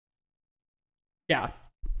Yeah.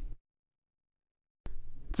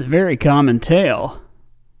 It's a very common tale.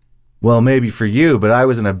 Well, maybe for you, but I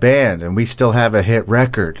was in a band and we still have a hit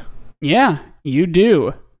record. Yeah, you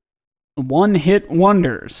do. One-hit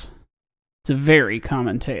wonders. It's a very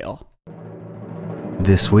common tale.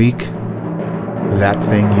 This week, that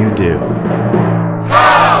thing you do.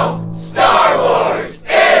 How Star Wars is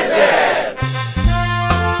it?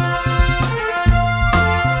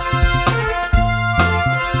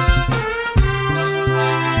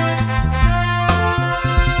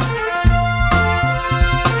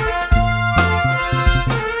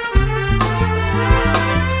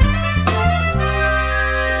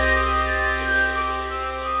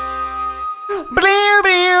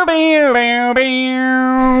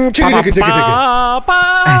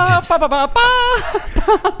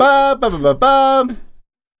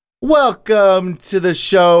 Welcome to the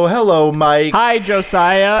show. Hello, Mike. Hi,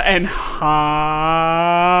 Josiah, and Whoa,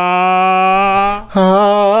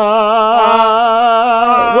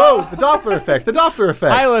 the Doppler effect. The Doppler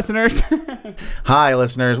effect. Hi, listeners. Hi,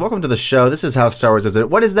 listeners. Welcome to the show. This is How Star Wars Is It.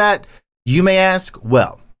 What is that, you may ask?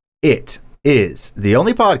 Well, it is the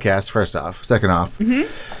only podcast, first off. Second off,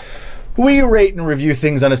 we rate and review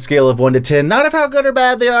things on a scale of 1 to 10, not of how good or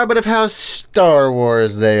bad they are, but of how Star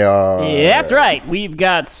Wars they are. Yeah, that's right. We've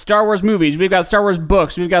got Star Wars movies, we've got Star Wars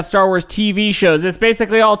books, we've got Star Wars TV shows. It's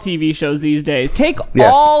basically all TV shows these days. Take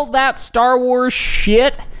all that Star Wars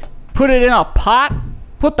shit, put it in a pot,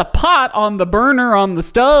 put the pot on the burner on the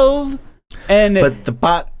stove, and put the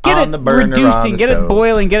pot get on it the burner reducing, on the get stove. it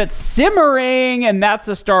boiling, get it simmering, and that's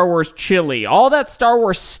a Star Wars chili. All that Star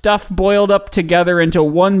Wars stuff boiled up together into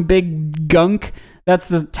one big gunk. That's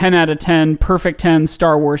the 10 out of 10, perfect 10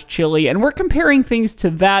 Star Wars chili. And we're comparing things to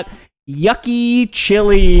that yucky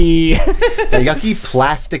chili. The yucky,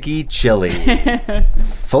 plasticky chili.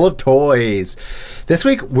 Full of toys. This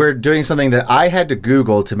week, we're doing something that I had to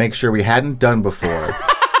Google to make sure we hadn't done before.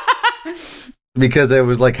 Because it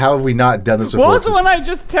was like, how have we not done this before? What was the one I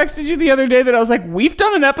just texted you the other day that I was like, we've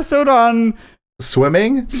done an episode on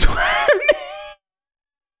swimming?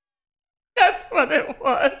 That's what it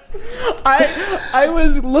was. I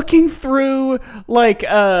was looking through like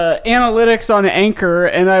analytics on Anchor,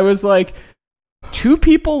 and I was like, 2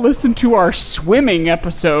 people listen to our swimming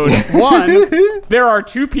episode. 1, there are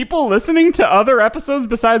 2 people listening to other episodes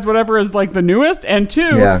besides whatever is like the newest, and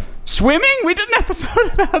 2, swimming? We did an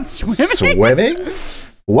episode about swimming. Swimming?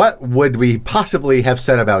 What would we possibly have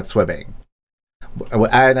said about swimming?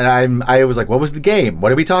 And I was like, what was the game? What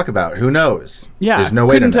did we talk about? Who knows? Yeah, there's no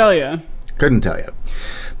way to know. Couldn't tell you.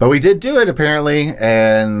 But we did do it, apparently,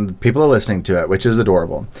 and people are listening to it, which is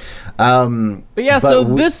adorable. So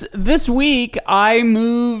this week, I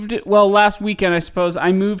moved, last weekend, I suppose,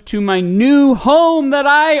 I moved to my new home that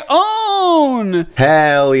I own!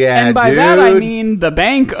 Hell yeah, and by dude. that, I mean the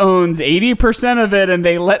bank owns 80% of it, and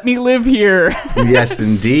they let me live here. Yes,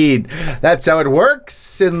 indeed. That's how it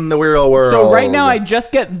works in the real world. So right now, I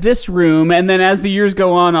just get this room, and then as the years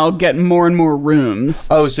go on, I'll get more and more rooms.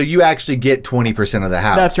 Oh, so you actually get 20% of the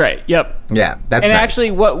house. That's right. Yep. Yeah, that's and nice.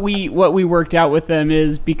 Actually, what we worked out with them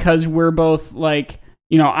is because we're both like,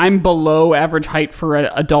 I'm below average height for an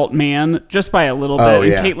adult man just by a little bit,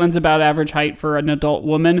 and Caitlin's about average height for an adult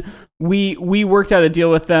woman. We worked out a deal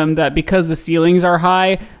with them that because the ceilings are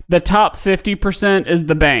high, the top 50% is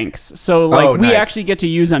the banks. So we actually get to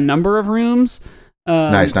use a number of rooms.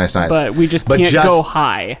 Nice. But we just can't go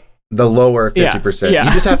high. The lower 50%. Yeah.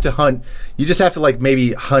 You just have to hunt. You just have to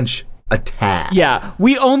maybe hunch a tad. Yeah,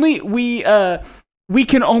 we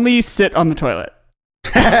can only sit on the toilet,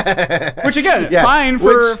 which again, fine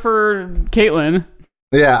for Caitlin.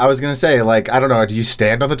 Yeah, I was gonna say, I don't know. Do you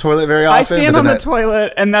stand on the toilet very often? I stand on the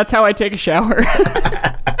toilet, and that's how I take a shower.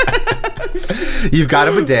 You've got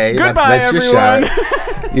a bidet. Goodbye, that's everyone. Your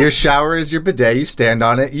shower. Your shower is your bidet. You stand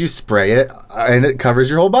on it, you spray it, and it covers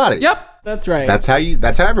your whole body. Yep. That's right. That's how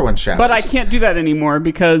everyone showers. But I can't do that anymore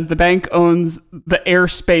because the bank owns the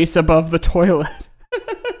airspace above the toilet.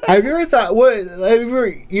 Have you ever thought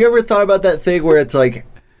about that thing where it's like,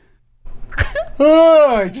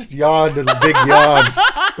 oh, I just yawned a big yawn.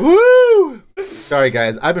 Woo! Sorry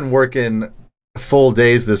guys, I've been working full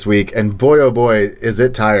days this week, and boy oh boy is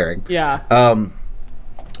it tiring. Yeah. I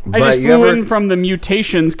just flew in from the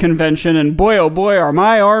mutations convention, and boy oh boy are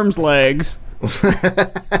my arms legs.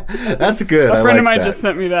 That's good. A friend of mine just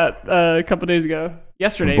sent me that a couple days ago.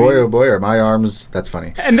 Yesterday. Boy, oh boy, are my arms. That's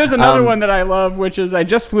funny. And there's another one that I love, which is I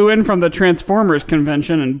just flew in from the Transformers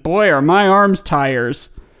convention, and boy, are my arms tires.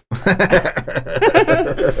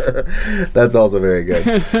 That's also very good.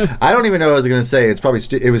 I don't even know what I was going to say. It's probably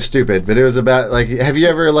it was stupid, but it was about like, have you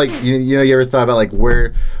ever like you ever thought about like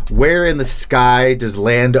where in the sky does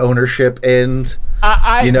land ownership end?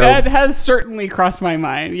 That has certainly crossed my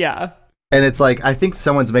mind. Yeah. And it's like, I think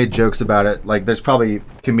someone's made jokes about it. Like, there's probably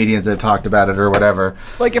comedians that have talked about it or whatever.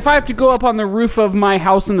 Like, if I have to go up on the roof of my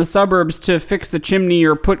house in the suburbs to fix the chimney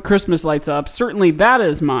or put Christmas lights up, certainly that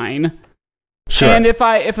is mine. Sure. And if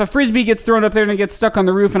a Frisbee gets thrown up there and it gets stuck on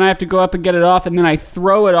the roof and I have to go up and get it off and then I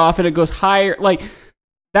throw it off and it goes higher, like,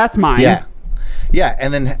 that's mine. Yeah. Yeah,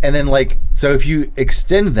 and then like, so if you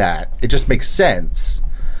extend that, it just makes sense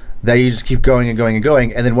that you just keep going and going and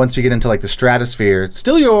going, and then once we get into like the stratosphere, it's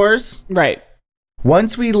still yours. Right.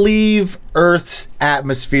 Once we leave Earth's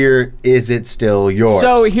atmosphere, is it still yours?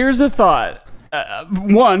 So here's a thought.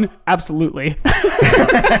 One, absolutely.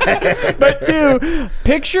 But two,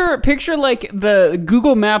 picture like the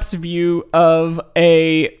Google Maps view of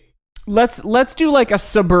a let's do like a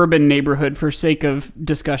suburban neighborhood for sake of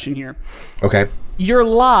discussion here. Okay. Your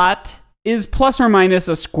lot is plus or minus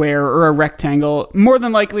a square or a rectangle. More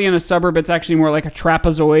than likely in a suburb, it's actually more like a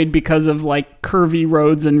trapezoid because of like curvy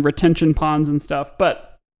roads and retention ponds and stuff.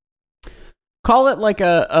 But call it like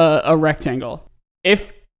a rectangle.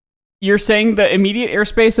 If you're saying the immediate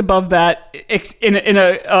airspace above that, in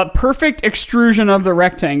a perfect extrusion of the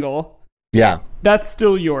rectangle, yeah, that's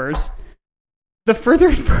still yours. The further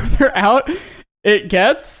and further out it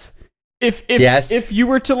gets, if you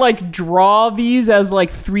were to like draw these as like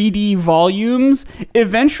 3D volumes,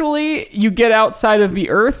 eventually you get outside of the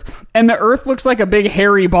Earth and the Earth looks like a big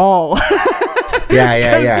hairy ball.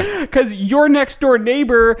 Yeah. Because your next door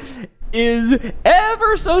neighbor is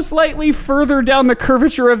ever so slightly further down the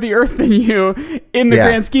curvature of the Earth than you in the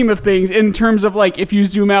grand scheme of things, in terms of like if you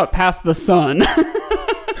zoom out past the sun.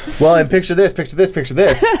 Well, and picture this.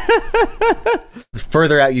 The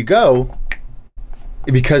further out you go,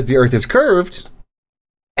 because the Earth is curved,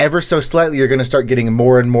 ever so slightly, you're going to start getting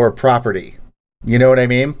more and more property. You know what I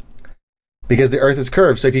mean? Because the Earth is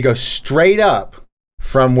curved. So if you go straight up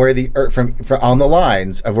from where the Earth, from on the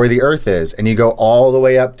lines of where the Earth is, and you go all the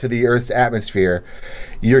way up to the Earth's atmosphere,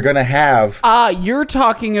 you're going to have... you're not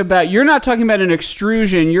talking about an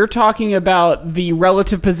extrusion. You're talking about the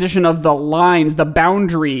relative position of the lines, the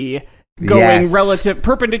boundary going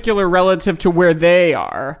perpendicular relative to where they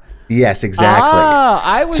are. Yes, exactly.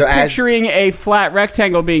 I was picturing a flat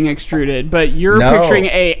rectangle being extruded, but you're picturing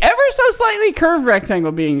a ever so slightly curved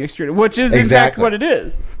rectangle being extruded, which is exactly what it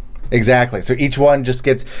is. Exactly. So each one just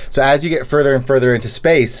gets... So as you get further and further into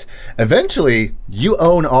space, eventually you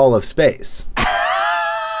own all of space.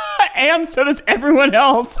 And so does everyone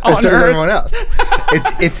else on Earth. And so does everyone else.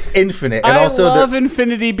 It's infinite. And I love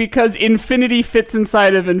infinity because infinity fits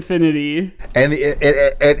inside of infinity. And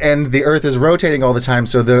the Earth is rotating all the time,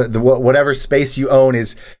 so the whatever space you own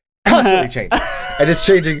is constantly changing. And it's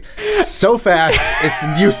changing so fast,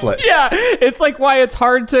 it's useless. Yeah, it's like why it's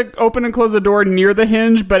hard to open and close a door near the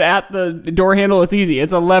hinge, but at the door handle, it's easy.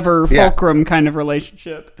 It's a lever fulcrum kind of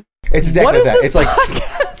relationship. It's exactly what is that. This it's like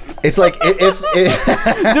podcast? It's like if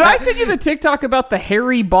Did I send you the TikTok about the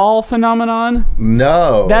hairy ball phenomenon?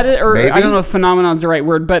 No. That is, or maybe? I don't know if phenomenon's the right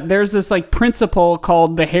word, but there's this like principle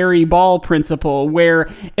called the hairy ball principle, where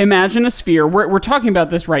imagine a sphere. We're talking about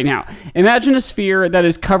this right now. Imagine a sphere that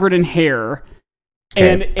is covered in hair,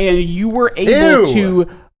 and you were able to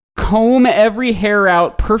comb every hair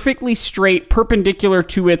out perfectly straight, perpendicular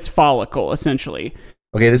to its follicle, essentially.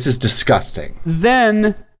 Okay, this is disgusting.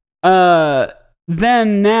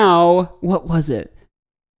 Then now, what was it?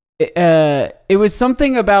 It was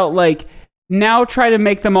something about like, now try to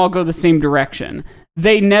make them all go the same direction.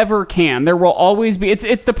 They never can. There will always be,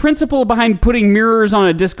 it's the principle behind putting mirrors on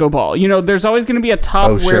a disco ball. You know, there's always going to be a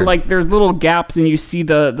top where like there's little gaps and you see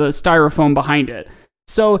the styrofoam behind it.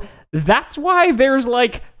 So that's why there's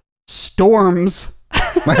like storms,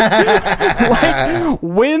 like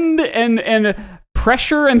wind and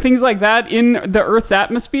pressure and things like that in the Earth's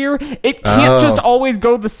atmosphere. It can't just always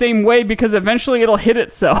go the same way because eventually it'll hit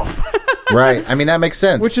itself. Right. I mean, that makes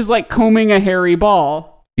sense. Which is like combing a hairy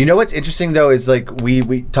ball. You know what's interesting though is like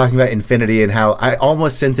we talking about infinity and how I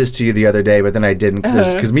almost sent this to you the other day, but then I didn't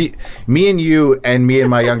because me and you and me and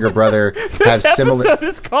my younger brother have similar. This episode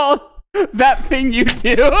is called That Thing You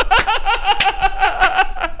Do.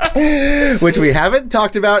 Which we haven't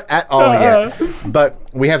talked about at all yet, but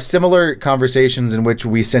we have similar conversations in which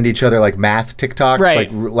we send each other like math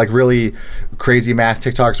TikToks, like really crazy math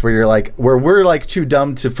TikToks where we're like too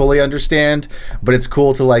dumb to fully understand, but it's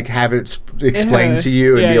cool to like have it explained to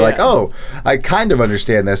you and be like, oh, I kind of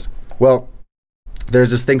understand this. Well,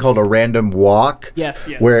 there's this thing called a random walk. Yes.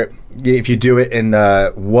 Where if you do it in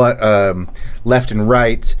left and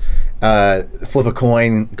right, flip a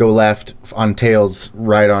coin, go left on tails,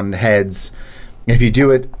 right on heads. If you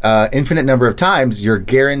do it infinite number of times, you're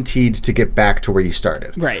guaranteed to get back to where you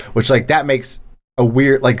started. Right. Which like that makes a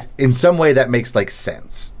weird, like in some way that makes like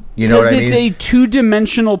sense. You know what I mean? Because it's a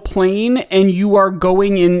two-dimensional plane and you are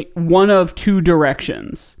going in one of two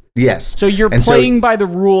directions. Yes. So you're playing by the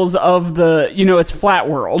rules of the, it's flat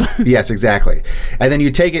world. Yes, exactly. And then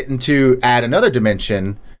you take it into add another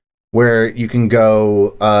dimension where you can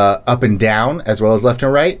go up and down as well as left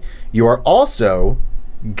and right. You are also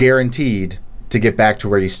guaranteed to get back to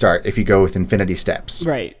where you start if you go with infinity steps.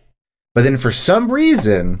 Right. But then for some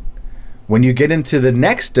reason, when you get into the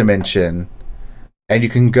next dimension and you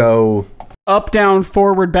can go up, down,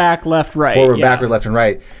 forward, back, left, right. Forward, backward, left, and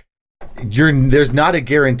right. There's not a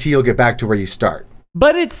guarantee you'll get back to where you start.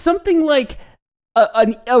 But it's something like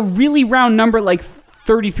a really round number, like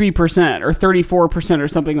 33% or 34% or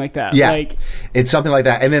something like that. Yeah, like, it's something like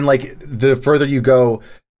that. And then like the further you go,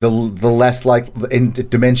 the less like in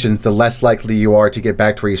dimensions, the less likely you are to get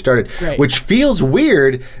back to where you started. Right. Which feels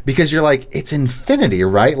weird because you're like, it's infinity,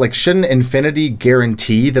 right? Like, shouldn't infinity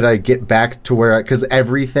guarantee that I get back to where? Because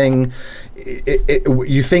everything,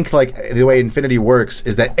 you think like the way infinity works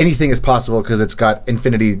is that anything is possible because it's got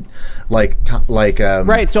infinity,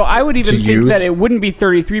 right. So I would even think that it wouldn't be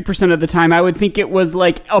 33% of the time. I would think it was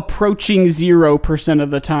like approaching 0% of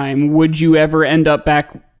the time. Would you ever end up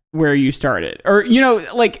back where you started, or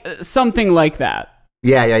like something like that?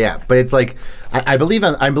 Yeah. But it's like I believe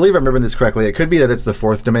I'm remembering this correctly. It could be that it's the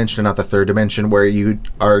fourth dimension, not the third dimension, where you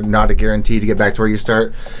are not a guarantee to get back to where you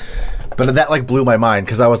start. But that like blew my mind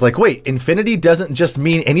because I was like, wait, infinity doesn't just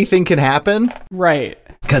mean anything can happen, right?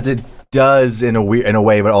 Because it does in a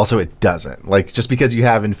way, but also it doesn't. Like, just because you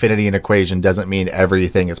have infinity in an equation doesn't mean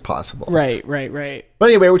everything is possible. Right. But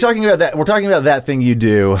anyway, we're talking about that. We're talking about That Thing You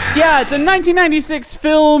Do. Yeah, it's a 1996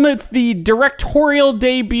 film. It's the directorial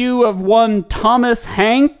debut of one Thomas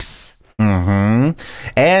Hanks. Mm-hmm.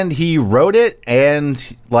 And he wrote it,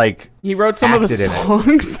 and like he wrote some of the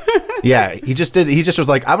songs. Yeah, he just was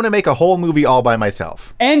like, I'm gonna make a whole movie all by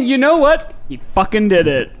myself. And you know what? He fucking did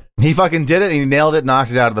it. He fucking did it, and he nailed it,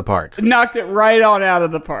 knocked it out of the park. Knocked it right on out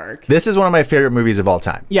of the park. This is one of my favorite movies of all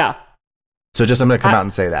time. Yeah. So I'm going to come out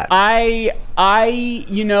and say that.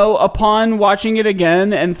 Upon watching it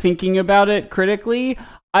again and thinking about it critically,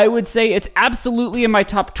 I would say it's absolutely in my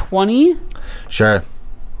top 20. Sure.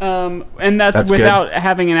 And that's without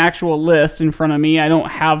having an actual list in front of me. I don't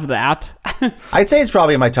have that. I'd say it's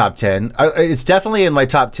probably in my top 10. It's definitely in my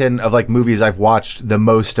top 10 of like movies I've watched the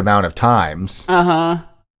most amount of times. Uh-huh.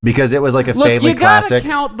 Because it was like a family classic. You gotta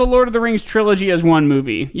count the Lord of the Rings trilogy as one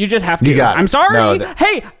movie. You just have to. You got it. I'm sorry.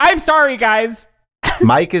 Hey, I'm sorry, guys.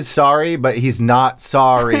 Mike is sorry, but he's not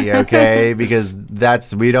sorry, okay? Because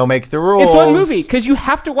we don't make the rules. It's one movie, because you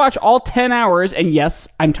have to watch all 10 hours, and yes,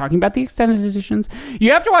 I'm talking about the extended editions.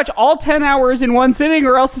 You have to watch all 10 hours in one sitting,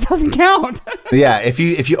 or else it doesn't count. Yeah, if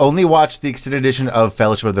you only watch the extended edition of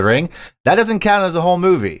Fellowship of the Ring, that doesn't count as a whole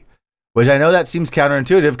movie. Which I know that seems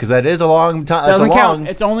counterintuitive because that is a long time. Doesn't count.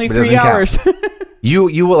 It's only 3 hours.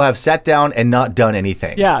 You will have sat down and not done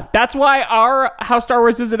anything. Yeah, that's why our How Star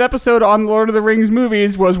Wars Is It episode on Lord of the Rings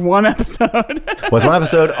movies was one episode. Was one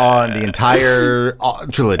episode on the entire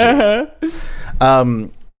trilogy. Uh-huh.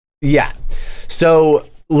 Yeah. So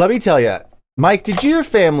let me tell you, Mike, did your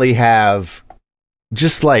family have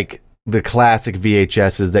just like the classic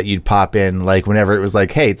VHSs that you'd pop in like whenever it was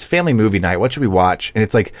like, hey, it's family movie night. What should we watch? And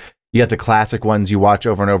it's like, you got the classic ones you watch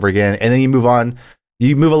over and over again, and then you move on.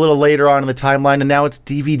 You move a little later on in the timeline, and now it's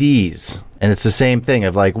DVDs, and it's the same thing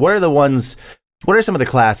of like, what are some of the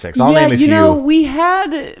classics? I'll name a few. We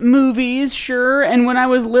had movies, sure, and when I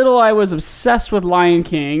was little, I was obsessed with Lion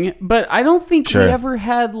King, but I don't think we ever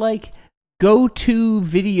had like go-to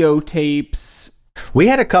videotapes. We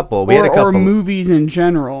had a couple. Or movies in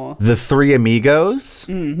general. The Three Amigos.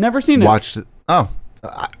 Never seen it.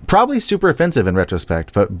 Probably super offensive in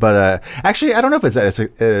retrospect, but actually, I don't know if it's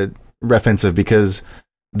that offensive because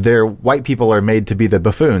their white people are made to be the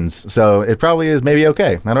buffoons, so it probably is maybe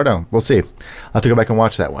okay. I don't know. We'll see. I'll have to go back and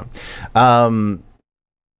watch that one.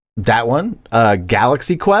 That one,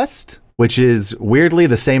 Galaxy Quest, which is weirdly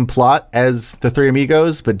the same plot as The Three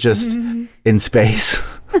Amigos, but just in space.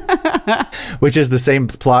 Which is the same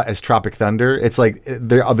plot as Tropic Thunder. It's like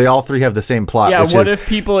they all three have the same plot. Yeah, what if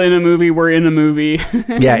people in a movie were in a movie?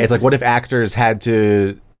 Yeah, it's like what if actors had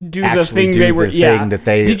to do the thing they were. Yeah. That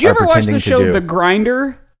they Did you ever watch the show do. The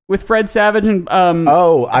Grinder with Fred Savage and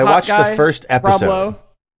I watched the first episode. Rob Lowe?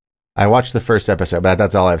 I watched the first episode, but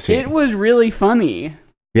that's all I've seen. It was really funny.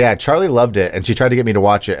 Yeah, Charlie loved it, and she tried to get me to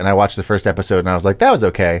watch it, and I watched the first episode, and I was like, that was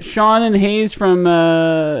okay. Sean and Hayes from,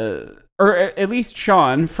 or at least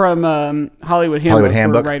Sean from Hollywood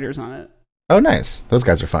Handbook were writers on it. Oh, nice. Those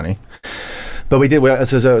guys are funny. But we did,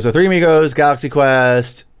 so Three Amigos, Galaxy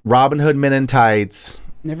Quest, Robin Hood Men in Tights.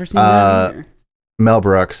 Never seen that either. Mel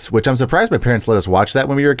Brooks, which I'm surprised my parents let us watch that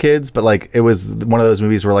when we were kids, but like it was one of those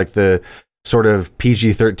movies where like the sort of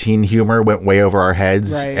PG-13 humor went way over our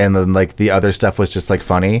heads, right. And then like the other stuff was just like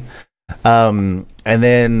funny. And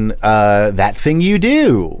then That Thing You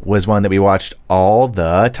Do was one that we watched all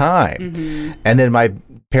the time. Mm-hmm. And then my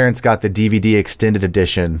parents got the DVD extended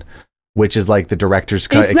edition, which is like the director's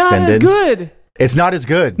cut it's extended. Not as good. It's not as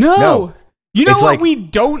good. No. You know it's what like, we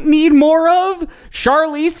don't need more of?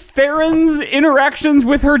 Charlize Theron's interactions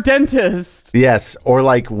with her dentist. Yes, or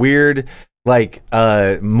like weird, like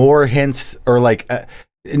more hints, or like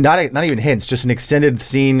not even hints, just an extended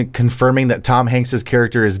scene confirming that Tom Hanks's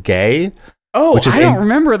character is gay. Oh, I don't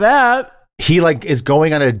remember that. He like is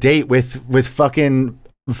going on a date with fucking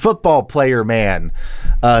football player man,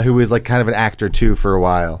 who is like kind of an actor too for a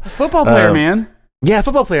while. Football player man. Yeah,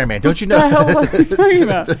 football player man. Don't you know? What are you talking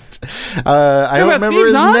about? I don't remember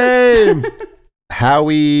his name.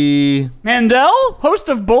 Howie Mandel, host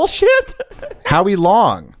of Bullshit. Howie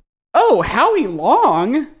Long. Oh, Howie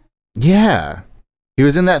Long. Yeah, he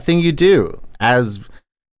was in That Thing You Do as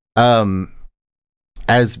Tom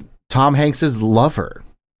Hanks's lover.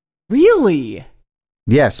 Really?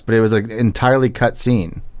 Yes, but it was an entirely cut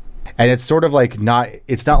scene, and it's sort of like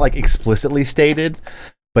it's not like explicitly stated,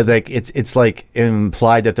 but like it's like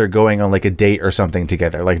implied that they're going on like a date or something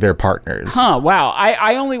together, like they're partners. Huh, wow.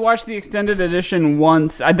 I only watched the extended edition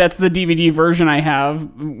once. That's the DVD version I have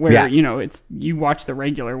where, you watch the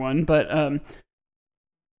regular one, but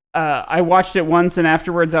I watched it once, and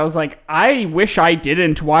afterwards I was like, I wish I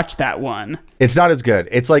didn't watch that one. It's not as good.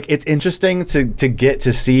 It's like, it's interesting to get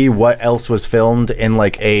to see what else was filmed in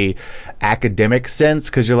like a academic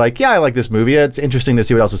sense, because you're like, yeah, I like this movie. It's interesting to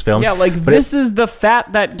see what else was filmed. Yeah, like this is the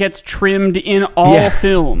fat that gets trimmed in all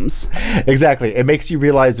films. Exactly. It makes you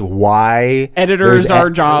realize why editors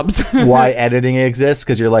are jobs. Why editing exists,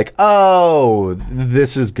 because you're like, oh,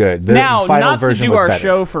 this is good. The now, final not to version do was our better.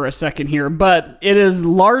 show for a second here, but it is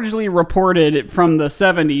largely reported from the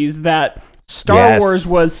 70s that Star Wars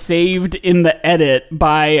was saved in the edit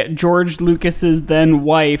by George Lucas's then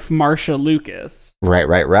wife, Marcia Lucas.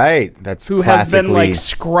 Right. That's who has been like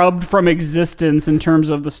scrubbed from existence in terms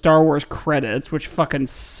of the Star Wars credits, which fucking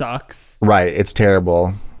sucks. Right, it's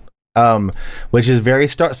terrible. Which is very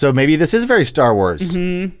so maybe this is very Star Wars.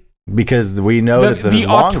 Mm-hmm. Because we know that the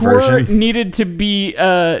long auteur version needed to be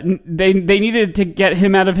they needed to get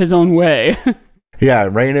him out of his own way. Yeah,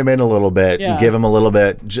 rein him in a little bit, give him a little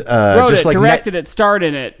bit. Wrote just it, like directed it, starred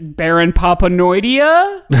in it. Baron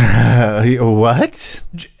Papanoidia? What?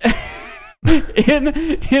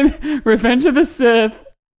 in Revenge of the Sith,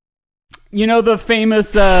 you know the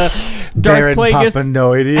famous Darth Plagueis.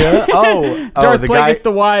 Papanoidia? Darth Plagueis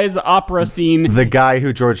the Wise opera scene. The guy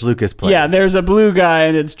who George Lucas plays. Yeah, there's a blue guy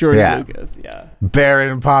and it's George Lucas. Yeah.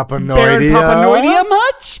 Baron Papanoidia. Baron Papanoidia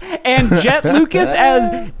much? And Jet Lucas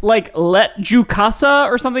as like Let Jukasa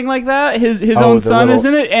or something like that. His own son is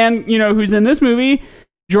in it, and who's in this movie?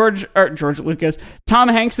 George Lucas, Tom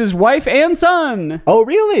Hanks's wife and son. Oh,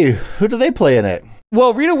 really? Who do they play in it?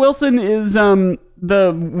 Well, Rita Wilson is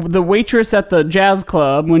the waitress at the jazz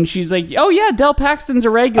club when she's like, "Oh yeah, Del Paxton's a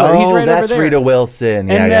regular. He's right over there." Oh, that's Rita Wilson.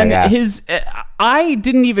 And then I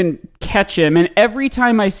didn't even catch him, and every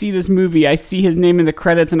time I see this movie, I see his name in the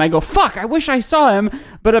credits, and I go, "Fuck! I wish I saw him."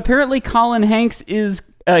 But apparently, Colin Hanks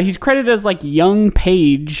is he's credited as like young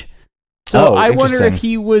Page. So I wonder if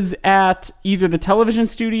he was at either the television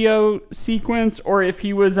studio sequence or if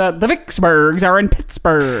he was at the Vicksburgs or in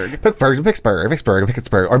Pittsburgh.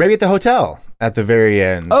 Vicksburg. Or maybe at the hotel at the very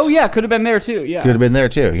end. Oh, yeah. Could have been there, too. Yeah. Could have been there,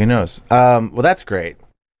 too. Who knows? Well, that's great.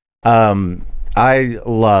 I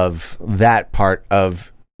love that part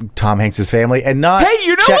of Tom Hanks's family and not... Hey,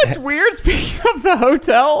 you know what's weird? Speaking of the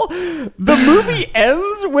hotel, the movie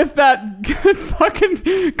ends with that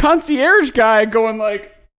fucking concierge guy going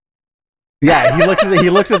like... Yeah, he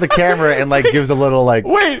looks at the camera and like gives a little like.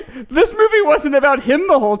 Wait, this movie wasn't about him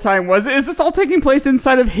the whole time, was it? Is this all taking place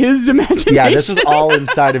inside of his imagination? Yeah, this was all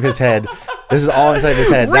inside of his head.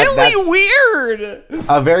 Really that's weird.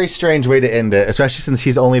 A very strange way to end it, especially since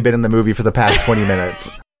he's only been in the movie for the past 20 minutes.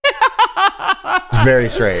 It's very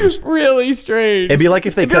strange. Really strange. It'd be like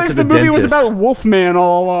if they cut to the dentist. The movie was about Wolfman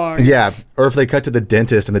all along. Yeah, or if they cut to the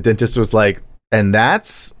dentist and the dentist was like, And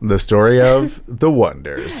that's the story of The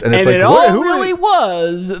Wonders. And it's and like, it all who really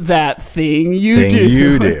was that thing you thing do.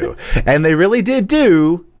 you do. And they really did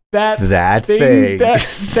do that thing that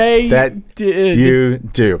they that did. you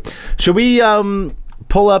do. Should we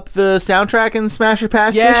pull up the soundtrack and smash or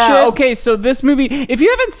pass this shit? Yeah, okay, so this movie, if you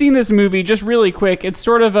haven't seen this movie, just really quick, it's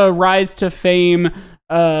sort of a rise to fame.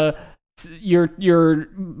 Your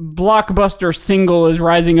blockbuster single is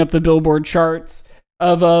rising up the Billboard charts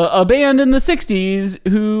of a band in the 60s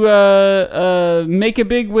who make it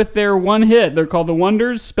big with their one hit. They're called The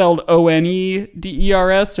Wonders, spelled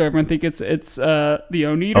Oneders, so everyone think it's the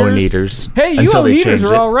Oneaters. Oneaters. Hey, you Until they Oneaters change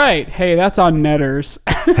are it. all right. Hey, that's on Netters.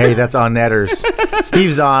 Hey, that's on Netters.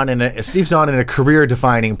 Steve's on in a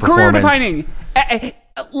career-defining performance. Career-defining.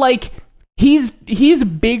 Like, he's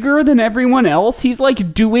bigger than everyone else. He's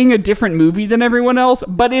like doing a different movie than everyone else,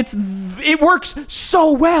 but it works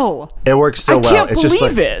so well. It works so well. I can't It's believe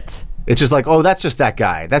just like, it. It's just like, oh, that's just that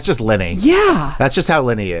guy. That's just Lenny. Yeah. That's just how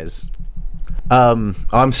Lenny is.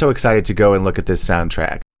 I'm so excited to go and look at this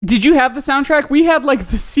soundtrack. Did you have the soundtrack? We had like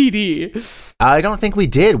the CD. I don't think we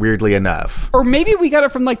did, weirdly enough. Or maybe we got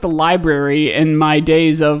it from like the library in my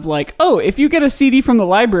days of like, oh, if you get a CD from the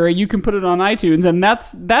library, you can put it on iTunes, and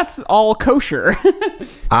that's all kosher.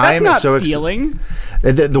 That's not stealing.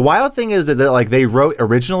 The wild thing is that like they wrote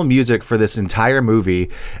original music for this entire movie,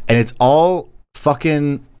 and it's all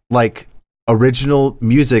fucking like original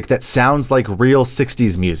music that sounds like real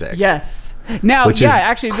 60s music. Yes. Now, Which yeah, is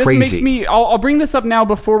actually, this crazy. makes me... I'll bring this up now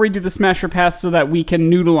before we do the Smash or Pass so that we can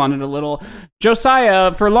noodle on it a little.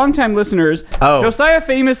 Josiah, for longtime listeners, Josiah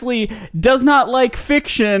famously does not like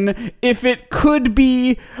fiction if it could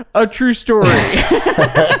be a true story.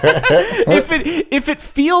 if it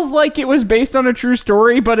feels like it was based on a true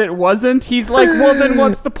story, but it wasn't, he's like, well, then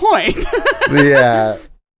what's the point? Yeah.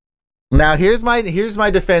 Now here's my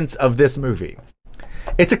defense of this movie.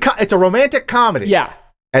 It's a romantic comedy. Yeah.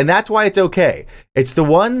 And that's why it's okay. It's the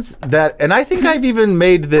ones that, and I think I've even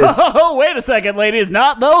made this. Oh, wait a second, ladies,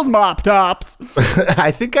 not those mop tops.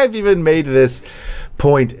 I think I've even made this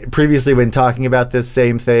point previously when talking about this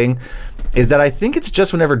same thing, is that I think it's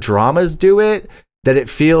just whenever dramas do it that it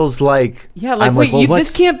feels like, yeah, like, I'm wait, well,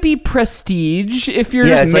 this can't be prestige if you're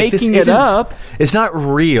just it's like, this making it isn't- up. It's not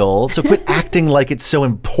real, so quit acting like it's so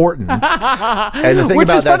important. And the thing Which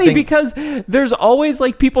about is that funny thing, because there's always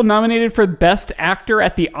like people nominated for Best Actor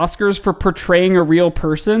at the Oscars for portraying a real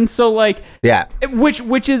person. So like, yeah,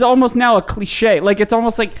 which is almost now a cliche. Like it's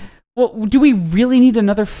almost like, well, do we really need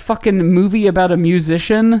another fucking movie about a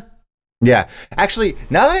musician? yeah. Actually,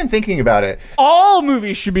 now that I'm thinking about it, All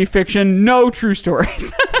movies should be fiction, no true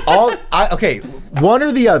stories. okay, one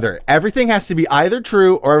or the other. Everything has to be either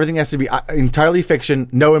true or everything has to be entirely fiction,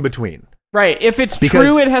 no in between. Right. If it's Because-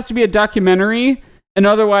 true, it has to be a documentary, and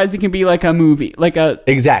otherwise it can be like a movie, like a...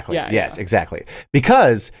 Exactly. Yeah, yes, yeah. exactly.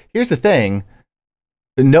 Because here's the thing.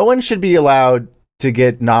 No one should be allowed to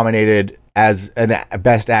get nominated as a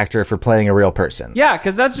best actor for playing a real person. Yeah,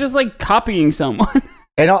 because that's just like copying someone.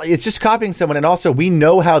 And it's just copying someone. And also, we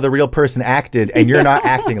know how the real person acted, and you're not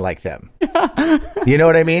acting like them. You know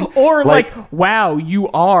what I mean? Or like, wow, you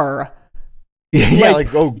are. Yeah,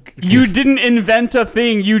 like, oh, You didn't invent a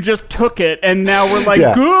thing, you just took it, and now we're like,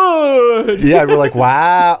 Yeah. good. yeah, we're like,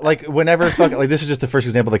 wow. Like, whenever like, this is just the first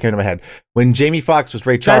example that came to my head. When Jamie Foxx was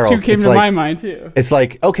Ray Charles, That's who came it's to like, my mind, too. it's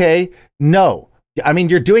like, okay, no. I mean,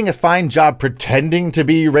 you're doing a fine job pretending to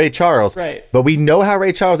be Ray Charles. Right. But we know how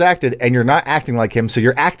Ray Charles acted, and you're not acting like him, so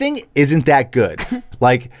your acting isn't that good.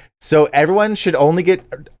 Like, so everyone should only get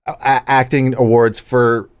acting awards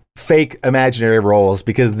for fake imaginary roles,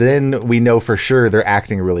 because then we know for sure they're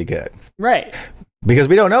acting really good. Right. Because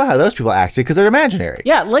we don't know how those people acted because they're imaginary.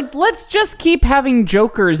 Yeah, like, let's just keep having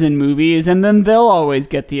Jokers in movies, and then they'll always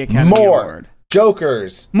get the Academy Award.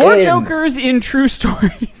 Jokers. More Jokers in true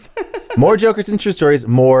stories. More Jokers in true stories.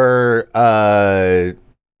 More, wait,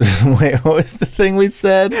 what was the thing we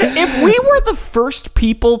said? If we were the first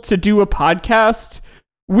people to do a podcast,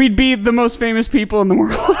 we'd be the most famous people in the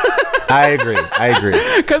world. I agree.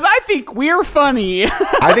 Because I think we're funny.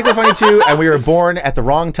 I think we're funny too, and we were born at the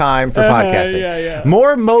wrong time for podcasting. yeah.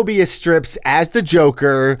 More Mobius strips as the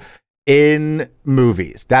Joker in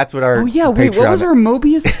movies. That's what our Oh yeah, wait, what was our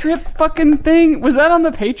Mobius strip fucking thing? Was that on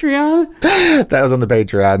the Patreon? That was on the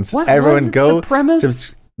Patreons. What Everyone was it? go The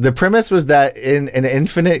premise? The premise was that in an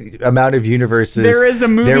infinite amount of universes, There is a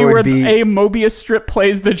movie there would where be, a Mobius strip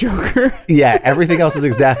plays the Joker. yeah, everything else is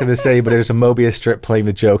exactly the same, but there's a Mobius strip playing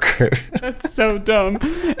the Joker. That's so dumb.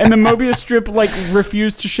 And the Mobius strip like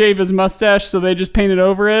refused to shave his mustache, so they just painted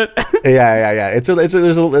over it. Yeah. It's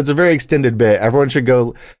a very extended bit. Everyone should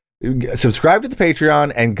go subscribe to the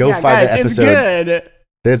Patreon and go find guys, the episode.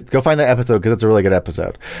 It's good. Go find that episode because it's a really good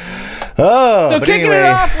episode. Oh, So but kicking anyway, it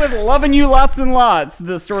off with Loving You Lots and Lots,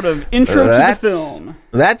 the sort of intro to the film.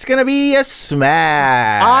 That's going to be a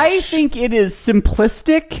smash. I think it is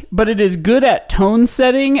simplistic, but it is good at tone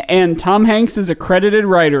setting, and Tom Hanks is a credited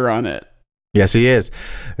writer on it. Yes, he is.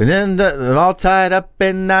 And then I'm all tied up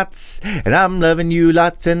in knots, and I'm loving you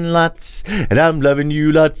lots and lots, and I'm loving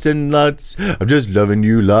you lots and lots. I'm just loving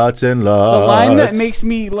you lots and lots. The line that makes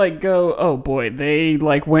me like go, oh boy, they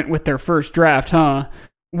like went with their first draft, huh?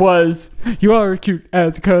 Was, you are cute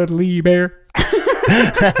as a cuddly bear.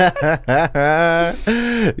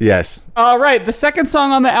 Yes. All right, the second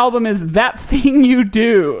song on the album is That Thing You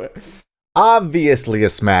Do. Obviously a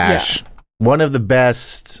smash. Yeah. One of the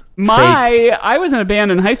best. fakes. I was in a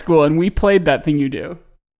band in high school and we played That Thing You Do.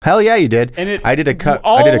 Hell yeah, you did. And I did a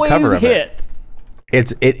cover of hit.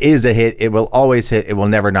 it. It is a hit. It will always hit. It will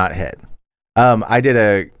never not hit. I did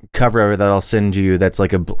a cover of it that I'll send you. That's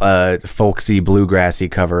like a folksy, bluegrassy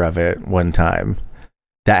cover of it one time.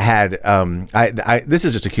 That had this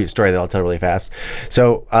is just a cute story that I'll tell really fast.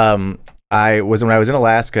 So when I was in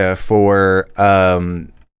Alaska for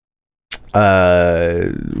I'm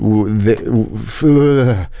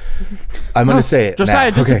gonna say it.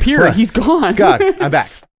 Josiah now. disappeared. Okay. He's gone. God, I'm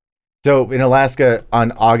back. So in Alaska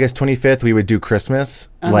on August 25th, we would do Christmas,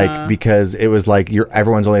 like because it was like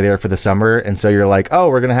everyone's only there for the summer, and so you're like, oh,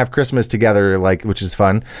 we're gonna have Christmas together, like, which is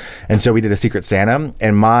fun. And so we did a Secret Santa,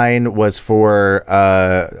 and mine was for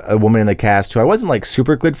a woman in the cast who I wasn't like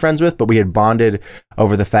super good friends with, but we had bonded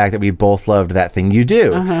over the fact that we both loved That Thing You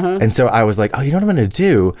Do. And so I was like, oh, you know what I'm gonna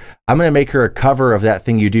do? I'm gonna make her a cover of That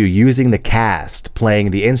Thing You Do using the cast playing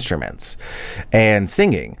the instruments and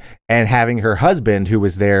singing. And having her husband, who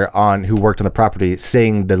was there who worked on the property,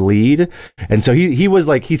 sing the lead. And so he was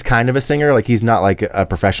like, he's kind of a singer. Like, he's not like a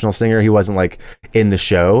professional singer. He wasn't like in the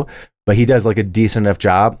show, but he does like a decent enough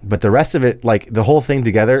job. But the rest of it, like the whole thing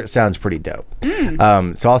together, sounds pretty dope.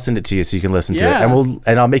 So I'll send it to you so you can listen to it,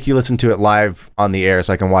 and I'll make you listen to it live on the air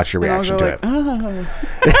so I can watch your reaction to it. Oh.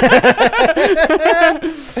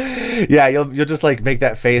 Yeah, you'll just like make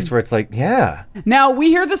that face where it's like, yeah. Now, we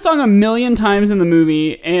hear the song a million times in the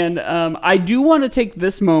movie, and I do want to take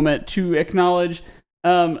this moment to acknowledge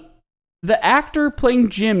the actor playing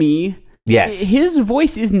Jimmy. Yes. His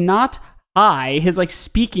voice is not high. His like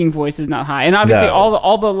speaking voice is not high, and obviously No.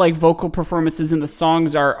 all the like vocal performances in the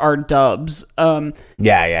songs are dubs. Yeah. And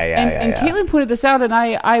Caitlin pointed this out, and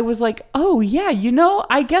I was like, oh yeah,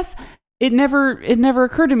 I guess it never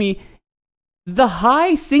occurred to me. The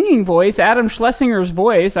high singing voice, Adam Schlesinger's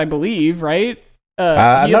voice, I believe, right?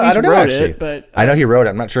 I don't know actually, but I know he wrote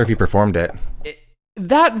it. I'm not sure if he performed it.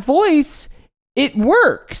 That voice, it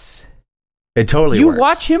works. It totally You works.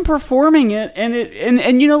 watch him performing it, and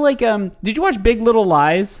did you watch Big Little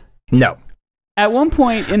Lies? No. At one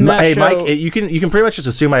point in that Hey, show, Mike, you can pretty much just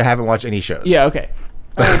assume I haven't watched any shows. yeah, okay.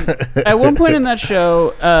 At one point in that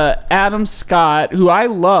show, Adam Scott, who I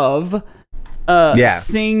love,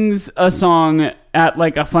 sings a song at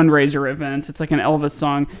like a fundraiser event. It's like an Elvis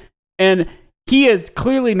song, and he is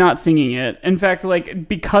clearly not singing it. In fact, like,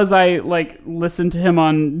 because I like listen to him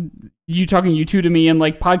on You Talking U2 to Me and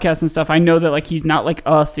like podcasts and stuff, I know that like he's not like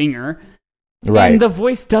a singer, Right. and the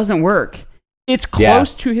voice doesn't work. It's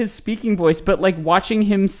close to his speaking voice, but like watching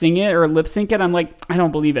him sing it or lip sync it, I'm like, I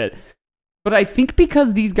don't believe it. But I think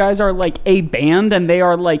because these guys are like a band and they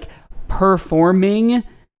are like performing,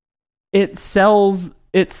 it sells,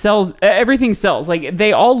 everything sells. Like,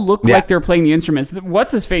 they all look like they're playing the instruments.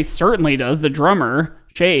 What's his face certainly does, the drummer,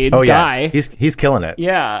 Shades guy. He's killing it.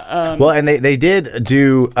 Yeah. Well, and they did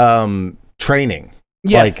do training.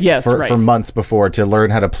 For months before to learn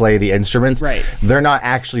how to play the instruments. Right. They're not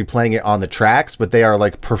actually playing it on the tracks, but they are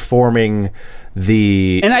like performing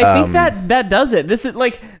the. And I think that does it. This is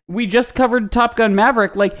like, we just covered Top Gun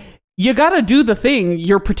Maverick. Like, you got to do the thing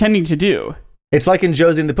you're pretending to do. It's like in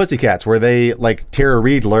Josie and the Pussycats, where they, like, Tara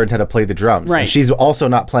Reid learned how to play the drums. Right. And she's also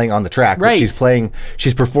not playing on the track, but right.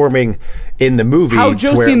 she's performing in the movie. How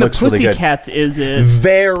Josie and the Pussycats really is it?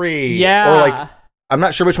 Very. Yeah. Or like, I'm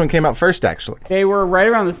not sure which one came out first, actually. They were right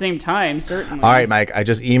around the same time, certainly. All right, Mike, I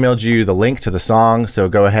just emailed you the link to the song, so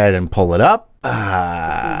go ahead and pull it up. This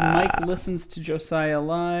is Mike Listens to Josiah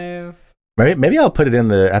Live. Maybe I'll put it in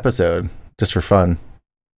the episode, just for fun.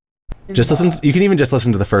 Just listen. You can even just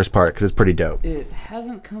listen to the first part because it's pretty dope. It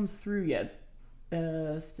hasn't come through yet.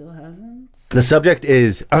 Still hasn't. The subject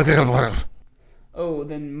is Oh,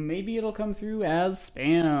 then maybe it'll come through as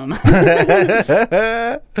spam.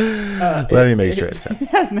 Let me make sure it's it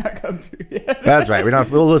has not come through yet. That's right.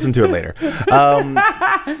 We'll listen to it later.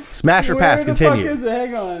 Smash or pass. Continue. Fuck is it?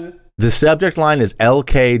 Hang on. The subject line is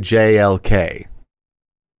LKJLK.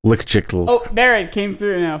 Lick chickle. Oh, there it came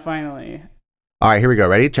through now. Finally. All right, here we go.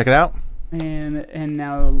 Ready? Check it out. And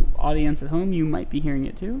now, audience at home, you might be hearing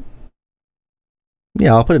it too.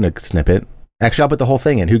 Yeah, I'll put in a snippet. Actually, I'll put the whole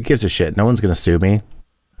thing in. Who gives a shit? No one's gonna sue me.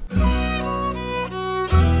 You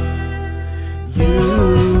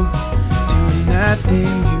doing that thing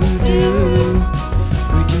you do,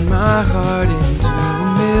 breaking my heart into a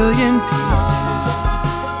million pieces,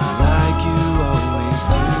 like you always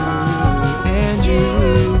do. And you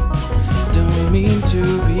don't mean to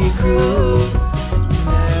be cruel. You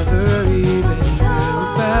never even knew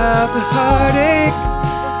about the heartache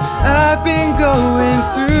I've been going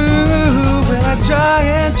through. When I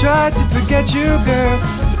try to forget you, girl,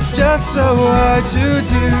 it's just so hard to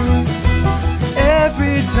do.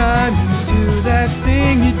 Every time you do that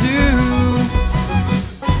thing you do,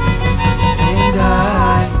 and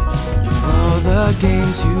I know all the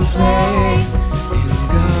games you play, and I'm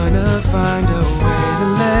gonna find a way to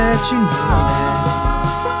let you know that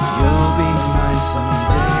you'll be mine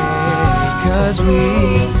someday. 'Cause we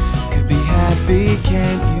could be happy,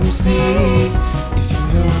 can't you see? If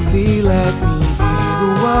you'd only let me be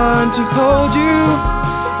the one to hold you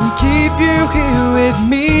and keep you here with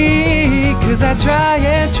me. 'Cause I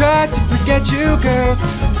try to forget you, girl,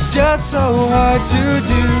 it's just so hard to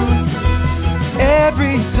do.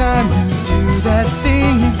 Every time you do that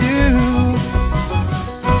thing you do,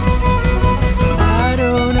 I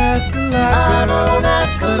don't ask a lot, girl,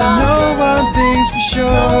 but I know one thing's for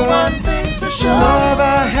sure. The love I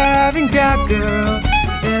haven't got, girl,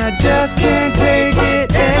 and I just can't take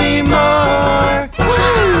it anymore.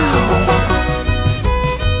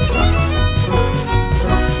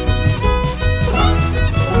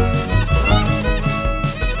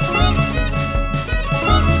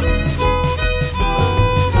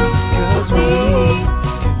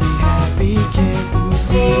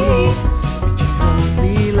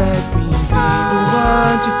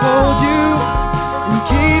 To hold you and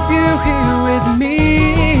keep you here with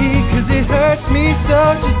me. 'Cause it hurts me so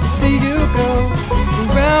just to see you go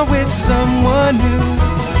around with someone new.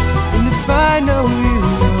 And if I know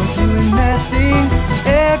you're doing that thing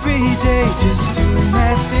every day, just doing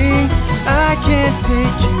that thing, I can't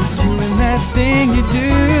take you doing that thing you do.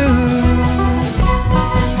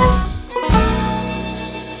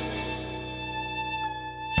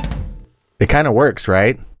 It kind of works,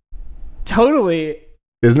 right? Totally.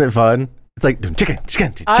 Isn't it fun? It's like chicken.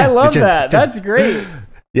 I love that. That's great.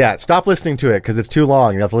 Yeah, stop listening to it because it's too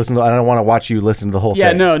long. You have to listen to. I don't want to watch you listen to the whole thing.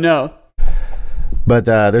 Yeah, no. But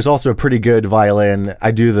there's also a pretty good violin.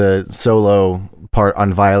 I do the solo part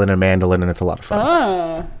on violin and mandolin, and it's a lot of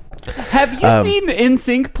fun. Have you seen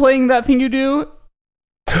NSYNC playing that thing you do?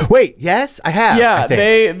 Wait, yes, I have. Yeah, I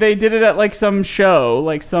think. they did it at like some show,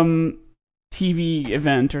 like some TV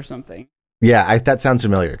event or something. Yeah, that sounds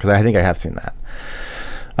familiar because I think I have seen that.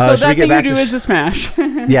 So that thing you do is a smash.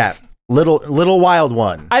 Yeah, little wild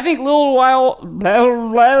one. I think Little Wild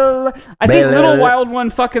One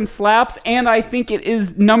fucking slaps, and I think it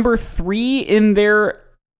is number 3 in their,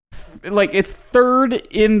 like it's third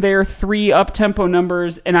in their 3 up-tempo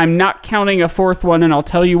numbers, and I'm not counting a 4th one, and I'll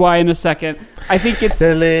tell you why in a second. I think it's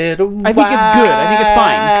good. I think it's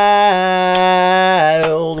fine.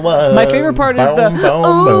 One. My favorite part is the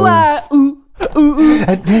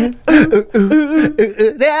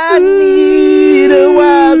I need a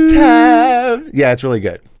wild time. Yeah, it's really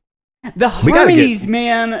good. The harmonies,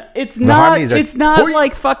 man. It's not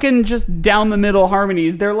like fucking just down the middle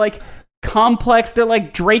harmonies. They're like complex. They're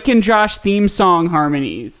like Drake and Josh theme song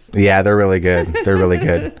harmonies. Yeah, they're really good. They're really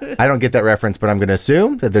good. I don't get that reference, but I'm going to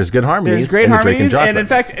assume that there's good harmonies. There's great in harmonies, the Drake and Josh and in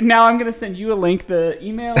fact, now I'm going to send you a link. The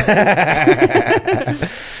email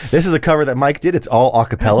This is a cover that Mike did. It's all a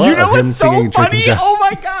cappella. You know of him what's so singing funny? Oh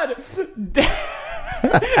my god!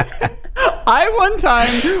 I one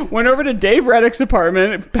time went over to Dave Reddick's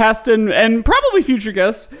apartment, past and probably future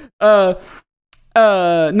guest.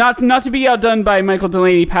 Not to be outdone by Michael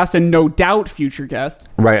Delaney, past and no doubt future guest.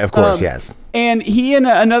 Right, of course, yes. And he and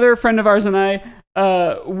another friend of ours and I,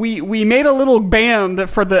 we made a little band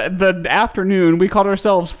for the afternoon. We called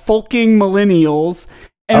ourselves Folking Millennials.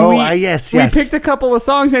 And we picked a couple of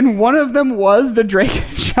songs, and one of them was the Drake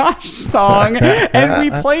and Josh song, and we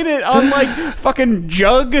played it on like fucking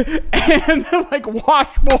jug and like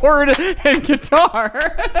washboard and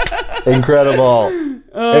guitar. Incredible.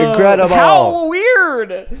 Incredible. How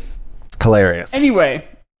weird. Hilarious. Anyway,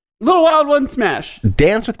 Little Wild One smash.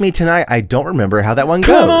 Dance With Me Tonight. I don't remember how that one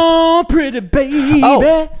Come goes. on, pretty baby.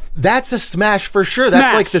 Oh, that's a smash for sure. Smash.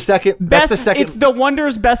 That's like the second. Best, That's the second. It's the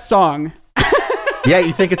Wonders' best song. Yeah,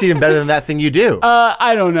 you think it's even better than That Thing You Do?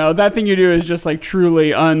 I don't know. That Thing You Do is just like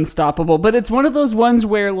truly unstoppable. But it's one of those ones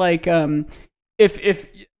where like if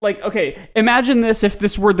like okay, imagine this if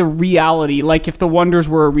this were the reality, like if the Wonders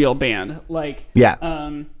were a real band. Like hey,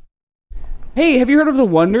 have you heard of the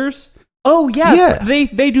Wonders? Oh yeah. They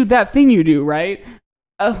do That Thing You Do, right?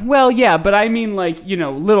 Well, yeah, but I mean, like, you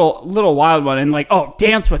know, little Wild One, and like, oh,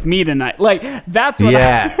 Dance With Me Tonight, like that's what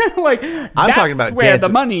like. I'm talking about where Dance the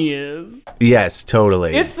money is. Yes,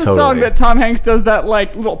 totally. It's the song that Tom Hanks does that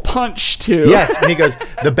like little punch to. Yes, when he goes,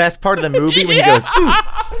 the best part of the movie when he goes,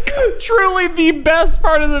 truly the best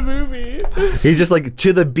part of the movie. He just like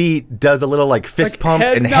to the beat does a little like fist pump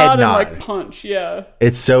and head nod and like punch. Yeah,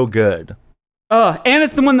 it's so good. And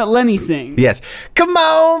it's the one that Lenny sings. Yes. Come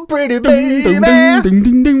on, pretty baby.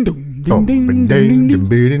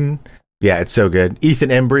 Yeah, it's so good.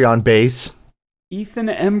 Ethan Embry on bass. Ethan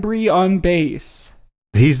Embry on bass.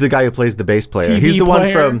 He's the guy who plays the bass player. TV He's the one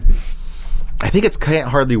player. from, I think it's Can't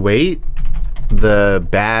Hardly Wait, the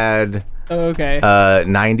bad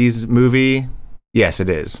 90s movie. Yes, it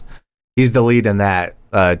is. He's the lead in that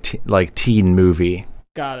teen movie.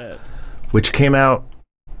 Got it. Which came out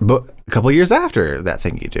a couple years after That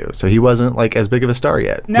Thing You Do, so he wasn't like as big of a star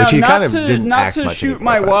yet. Now, which he not kind of to, didn't not act to much shoot anymore,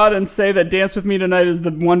 my but- wad and say that Dance With Me Tonight is the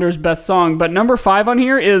Wonders' best song, but number 5 on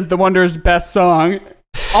here is the Wonders' best song,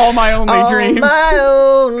 All My Only Dreams. My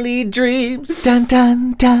only dreams. Dun,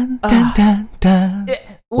 dun, dun, dun, dun, dun.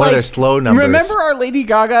 One of their slow numbers. Remember our Lady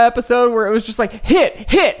Gaga episode where it was just like hit.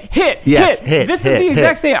 Yes, hit, This hit, is the hit.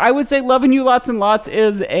 exact same. I would say Lovin' You Lots and Lots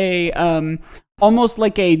is a almost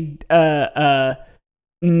like a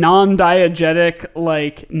non-diegetic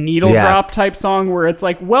like needle drop type song where it's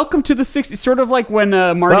like welcome to the 60s, sort of like when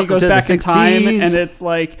Marty Welcome goes to back the in time 60s. and it's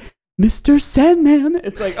like Mr. Sandman.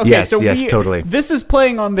 It's like okay, Yes, so yes, totally. this is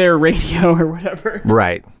playing on their radio or whatever.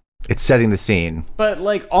 Right. It's setting the scene. But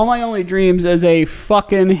like All My Only Dreams is a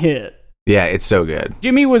fucking hit. Yeah, it's so good.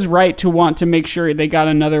 Jimmy was right to want to make sure they got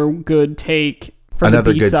another good take for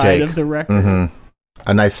Another the good B-side take. of the record. Mm-hmm.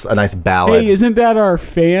 A nice ballad. Hey, isn't that our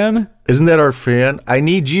fan? Isn't that our fan? I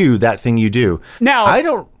Need You, That Thing You Do. Now, I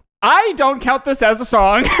don't count this as a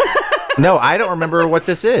song. No, I don't remember what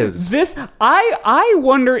this is. I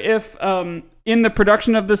wonder if in the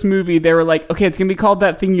production of this movie they were like, okay, it's gonna be called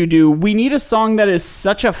That Thing You Do. We need a song that is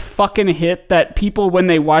such a fucking hit that people when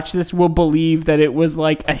they watch this will believe that it was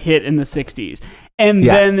like a hit in the 60s. And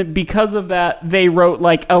then because of that, they wrote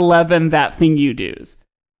like 11 That Thing You Do's.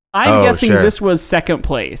 I'm guessing sure. this was second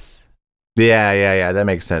place. Yeah, that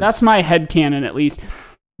makes sense. That's my headcanon, at least.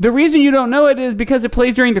 The reason you don't know it is because it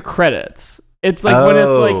plays during the credits. It's like when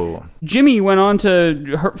it's like Jimmy went on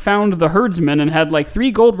to found the Herdsmen and had like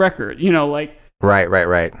 3 gold records. You know, like Right.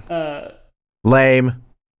 Lame.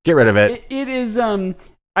 Get rid of it. it is.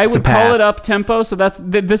 I would call it up tempo. So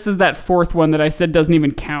this is that 4th one that I said doesn't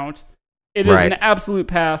even count. It is an absolute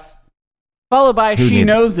pass. Followed by She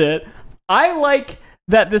Knows It. I like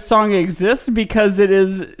that this song exists because it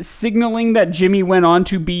is signaling that Jimmy went on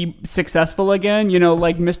to be successful again. You know,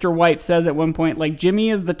 like Mr. White says at one point, like Jimmy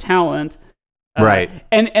is the talent. Right.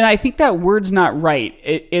 And I think that word's not right.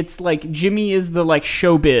 It's like Jimmy is the like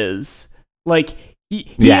showbiz. Like he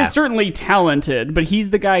is certainly talented, but he's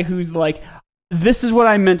the guy who's like, this is what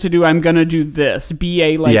I'm meant to do. I'm going to do this. Be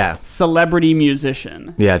a like celebrity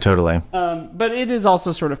musician. Yeah, totally. But it is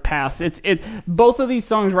also sort of past. It's both of these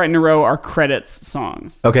songs right in a row are credits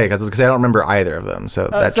songs. Okay, because I don't remember either of them, so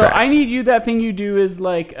that so tracks. I Need You, That Thing You Do is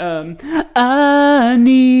like, I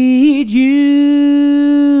need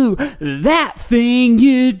you, that thing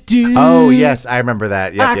you do. Oh, yes, I remember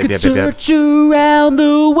that. I could search around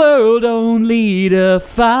the world only to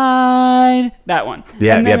find that one.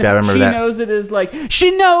 Yeah, and then I remember that. She Knows It is like,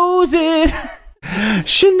 she knows it.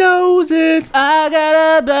 She knows it. I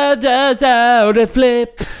got a blood does out it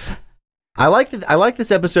flips. I like this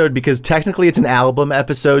episode because technically it's an album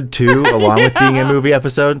episode too, along with being a movie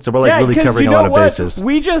episode. So we're like really covering a lot of bases.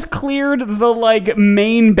 We just cleared the like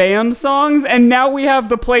main band songs, and now we have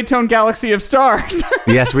the Playtone Galaxy of Stars.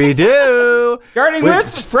 Yes, we do. Starting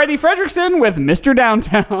with Freddie Fredrickson with Mr.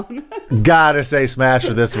 Downtown. Gotta say smash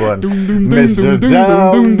for this one. Mr.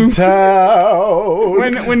 Downtown.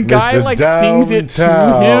 When Guy Mr. like sings it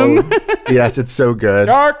to him. Yes, it's so good.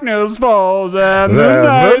 Darkness falls and the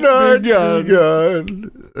night's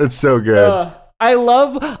begun. It's so good. I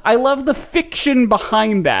love the fiction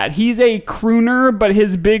behind that. He's a crooner, but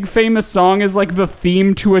his big famous song is like the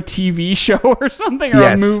theme to a TV show or something, or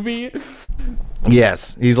a movie.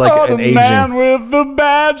 Yes, he's like Oh, an the aging. man with the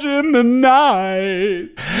badge in the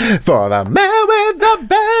night. For the man with the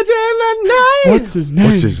badge in the night. What's his name?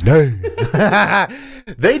 What's his name?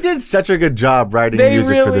 They did such a good job writing They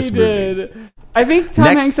music really for this movie. did. I think Tom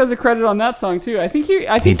Next- Hanks has a credit on that song too. I think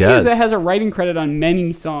he does. has a writing credit on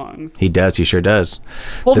many songs. He does. He sure does.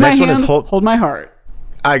 Hold The my next one hand, is hold my heart.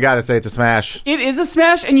 I gotta say, it's a smash. It is a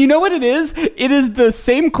smash, and you know what it is? It is the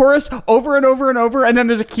same chorus over and over and over, and then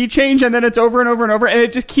there's a key change, and then it's over and over and over, and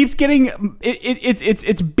it just keeps getting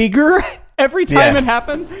it's bigger every time Yes. it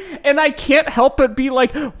happens, and I can't help but be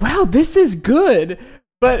like, wow, this is good.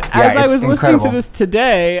 But as I it's was listening to incredible. this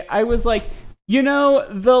today, I was like, you know,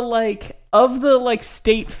 of the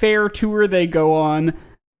state fair tour they go on,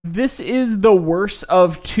 this is the worst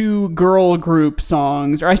of two girl group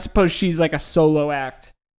songs, or I suppose she's like a solo act.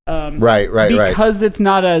 Right. Because it's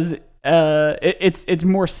not as it's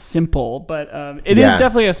more simple, but it is Yeah.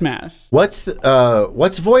 definitely a smash. What's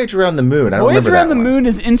Voyage Around the Moon? I don't Voyage remember Around that the one. Moon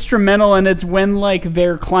is instrumental, and it's when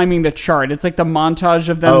they're climbing the chart. It's like the montage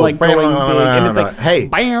of them Oh, going big, and it's like hey.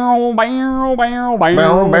 bow, bow, bow, bow,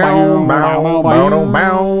 Bow, bow, bow,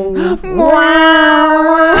 bow, bow.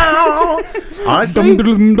 Honestly,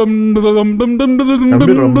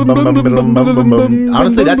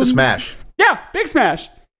 honestly, that's a smash. Yeah, big smash.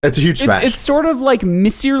 That's a huge smash. It's sort of like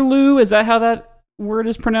Monsieur Lou. Is that how that word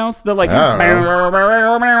is pronounced? The like. I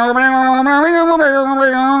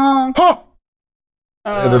Huh!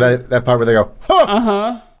 That part where they go, huh!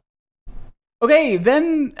 Uh-huh. Okay,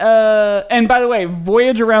 then, and by the way,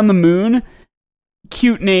 Voyage Around the Moon,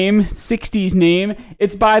 cute name, 60s name.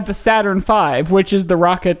 It's by the Saturn V, which is the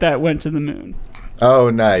rocket that went to the moon. Oh,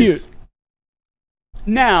 nice. Cute.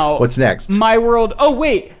 Now, What's next? My World, oh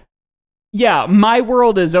wait. Yeah, My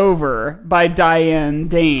World is Over by Diane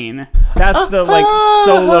Dane. That's the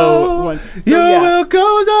solo one. So, Your yeah. will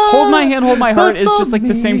goes on. Hold My Hand, Hold My Heart but is for just like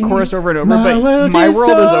the same me, chorus over and over, my but world My is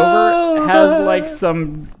World is Over has over. like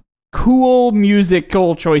some cool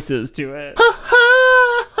musical choices to it.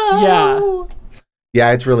 Yeah.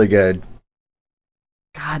 Yeah, it's really good.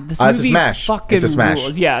 God, this It's a movie smash. fucking It's a smash.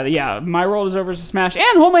 rules. Yeah. My World is Over is a smash,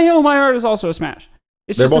 and Hold My Hand, Hold My Heart is also a smash.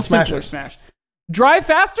 It's They're just a both simpler smashers. smash. Drive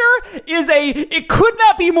Faster it could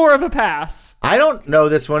not be more of a pass. I don't know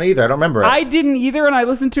this one either. I don't remember it. I didn't either, and I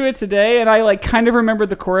listened to it today, and I kind of remembered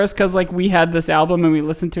the chorus because we had this album and we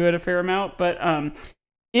listened to it a fair amount. But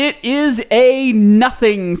it is a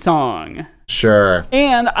nothing song, Sure.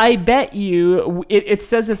 and I bet you it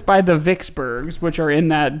says it's by the Vicksburgs, which are in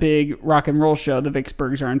that big rock and roll show. The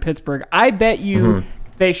Vicksburgs are in Pittsburgh. I bet you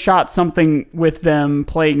they shot something with them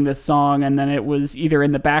playing this song, and then it was either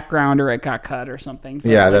in the background or it got cut or something.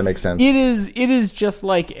 But, Yeah, that makes sense. It is just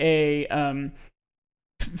like a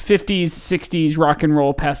 50s 60s rock and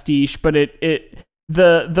roll pastiche, but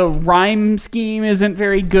the rhyme scheme isn't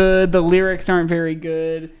very good, the lyrics aren't very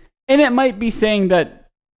good, and it might be saying that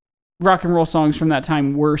rock and roll songs from that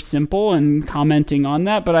time were simple and commenting on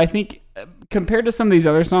that, but I think compared to some of these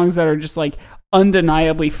other songs that are just like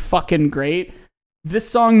undeniably fucking great, this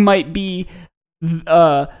song might be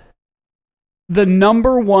the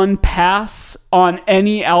number one pass on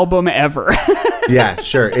any album ever. Yeah,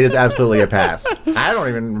 sure. It is absolutely a pass. I don't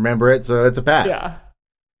even remember it, so it's a pass. Yeah.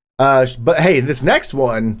 But hey, this next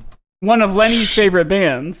one, One of Lenny's favorite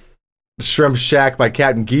bands. Shrimp Shack by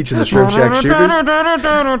Captain Geach and the Shrimp Shack Shooters.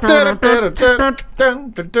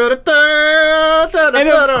 And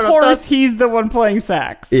of course, he's the one playing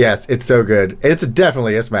sax. Yes, it's so good. It's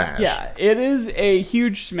definitely a smash. Yeah, it is a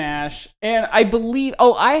huge smash. And I believe,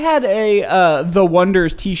 I had a The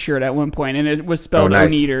Wonders t-shirt at one point, and it was spelled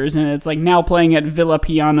nice. Oneaters, and it's now playing at Villa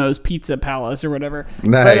Piano's Pizza Palace or whatever.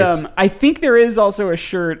 Nice. But I think there is also a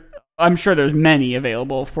shirt, I'm sure there's many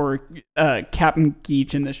available for Captain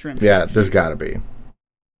Geach and the Shrimp Yeah, Shack there's got to be.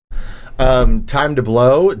 Time to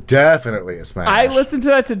Blow, definitely a smash. I listened to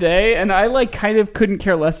that today, and I kind of couldn't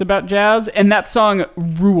care less about jazz, and that song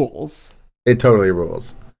rules. It totally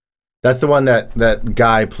rules. That's the one that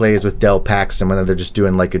guy plays with Del Paxton when they're just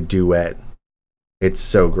doing like a duet. It's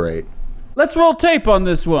so great. Let's roll tape on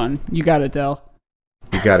this one. You got it, Del.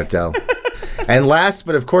 You gotta tell. And last,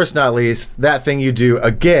 but of course not least, That Thing You Do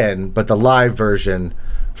Again, but the live version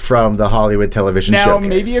from the Hollywood Television Now, Showcase.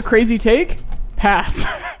 maybe a crazy take? Pass.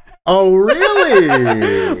 Oh,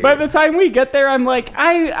 really? By the time we get there, I'm like,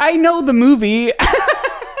 I know the movie.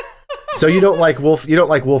 So you don't like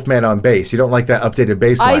Wolfman on bass. You don't like that updated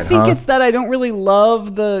bass line, I think huh? it's that I don't really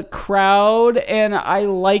love the crowd, and I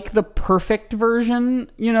like the perfect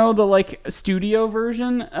version, the studio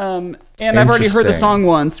version. And I've already heard the Interesting. song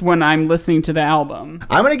once when I'm listening to the album.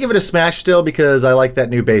 I'm going to give it a smash still because I like that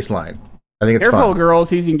new bass line. I think it's Careful, fun. girls,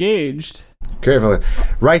 he's engaged. Careful.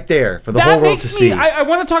 Right there for the That whole world makes to see. I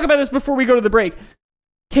want to talk about this before we go to the break.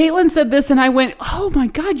 Caitlin said this, and I went, "Oh my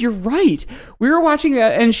God, you're right." We were watching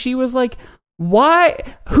that, and she was like, "Why?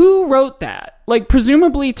 Who wrote that?" Like,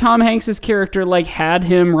 presumably Tom Hanks's character like had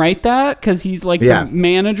him write that because he's like the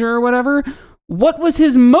manager or whatever. What was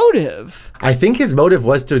his motive? I think his motive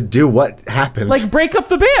was to do what happened. Like, break up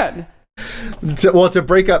the band. To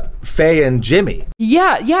break up Faye and Jimmy.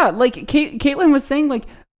 Yeah. Like, Caitlin was saying, like,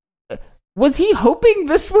 was he hoping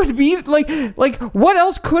this would be like what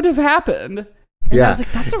else could have happened? And I was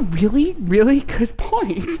like, that's a really, really good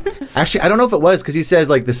point. Actually, I don't know if it was because he says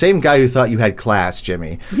like the same guy who thought you had class,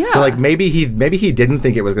 Jimmy. Yeah. So like maybe he didn't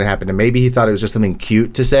think it was going to happen, and maybe he thought it was just something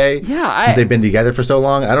cute to say. Yeah. Since they've been together for so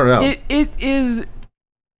long, I don't know. It is,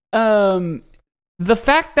 the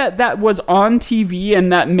fact that was on TV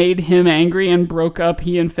and that made him angry and broke up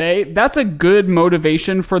he and Faye. That's a good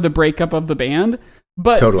motivation for the breakup of the band.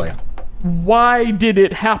 But totally. Why did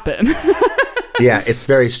it happen? Yeah, it's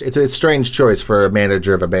a strange choice for a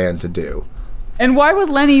manager of a band to do. And why was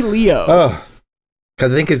Lenny Leo? Oh,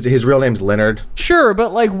 because I think his real name's Leonard. Sure,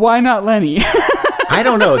 but like, why not Lenny? I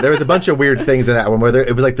don't know. There was a bunch of weird things in that one where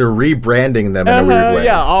it was like they're rebranding them in a weird way.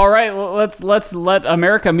 Yeah, all right. Let's let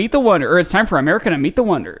America meet the wonder. Or it's time for America to meet the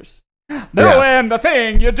wonders. Doing the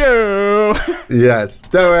thing you do. Yes,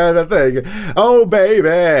 doing the thing. Oh,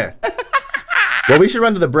 baby. Well, we should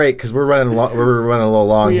run to the break because we're running a little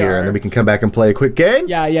long here, and then we can come back and play a quick game.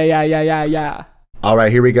 Yeah. All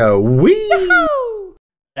right, here we go. Wee!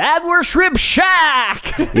 That were Shrimp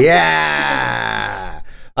Shack. Yeah.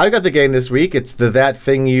 I got the game this week. It's the That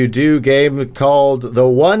Thing You Do game called the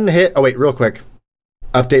One Hit. Oh, wait, real quick.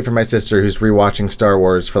 Update from my sister who's rewatching Star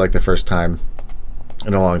Wars for like the first time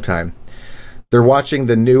in a long time. They're watching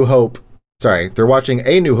A New Hope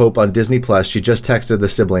on Disney Plus. She just texted the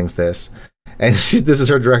siblings this. And this is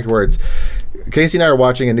her direct words. Casey and I are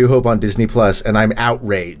watching A New Hope on Disney Plus, and I'm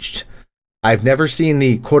outraged. I've never seen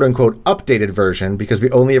the quote-unquote updated version because we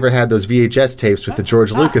only ever had those VHS tapes with the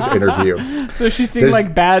George Lucas interview. So she's seeing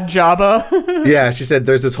like bad Jabba? Yeah, she said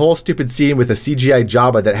there's this whole stupid scene with a CGI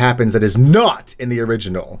Jabba that happens that is not in the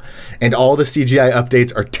original. And all the CGI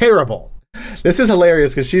updates are terrible. This is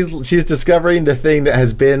hilarious because she's discovering the thing that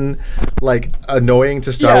has been like annoying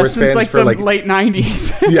to Star Wars since, fans for the late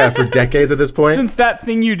 90s. Yeah, for decades at this point. Since That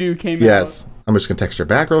Thing You Do came out. Yes. I'm just going to text her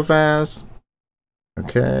back real fast.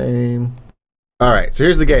 Okay. All right, so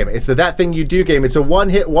here's the game. It's the That Thing You Do game. It's a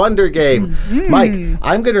one-hit wonder game. Mm-hmm. Mike,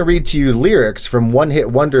 I'm going to read to you lyrics from one-hit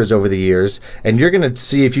wonders over the years, and you're going to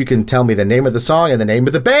see if you can tell me the name of the song and the name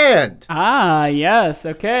of the band. Ah, yes.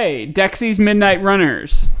 Okay. Dexy's Midnight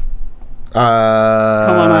Runners. Come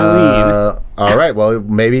on, Eileen. All right, well,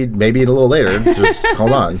 maybe a little later. Just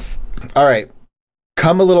hold on. All right.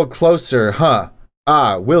 Come a little closer, huh?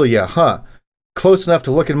 Ah, will ya, huh? Close enough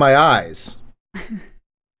to look in my eyes.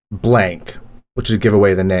 Blank. Which would give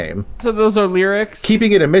away the name. So those are lyrics?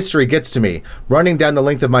 Keeping it a mystery gets to me. Running down the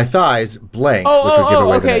length of my thighs, blank, which would give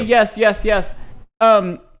away the name. Okay, yes. Yeah, it's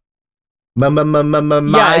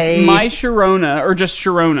My Sharona, or just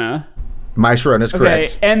Sharona. My Sharona is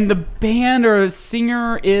correct. Okay, and the band or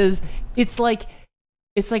singer is, it's like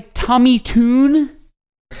Tommy Tune?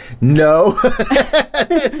 No,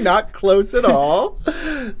 not close at all.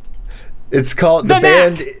 It's called The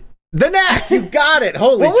band... Knack. The Knack, you got it.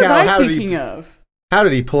 Holy what cow. Was I thinking of? How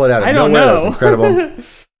did he pull it out of I don't nowhere? know. That was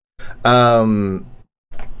incredible.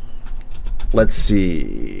 Let's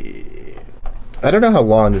see. I don't know how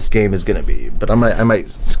long this game is going to be, but I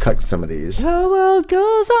might cut some of these. The world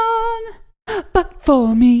goes on, but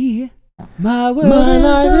for me, my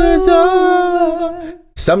life is over.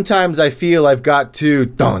 Sometimes I feel I've got to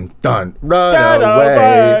run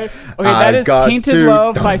away. Okay, that is Tainted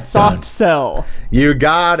Love by Soft Cell. You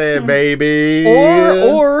got it, baby.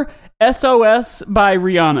 Or SOS by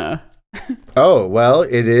Rihanna. Oh, well,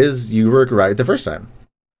 it is. You were right the first time.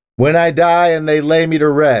 When I die and they lay me to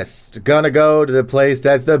rest, gonna go to the place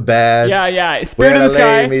that's the best. Yeah. Spirit in the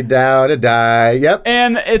Sky. Lay me down to die. Yep.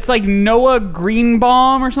 And it's like Noah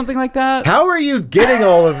Greenbaum or something like that. How are you getting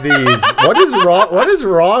all of these? What is wrong? What is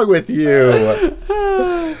wrong with you?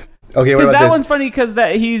 Okay, what about that this? one's funny because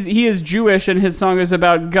he is Jewish and his song is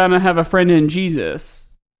about gonna have a friend in Jesus.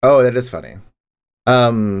 Oh, that is funny.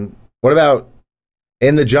 What about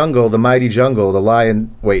In the Jungle, the Mighty Jungle, the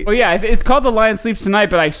Lion... Wait. Oh, yeah, it's called The Lion Sleeps Tonight,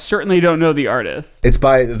 but I certainly don't know the artist. It's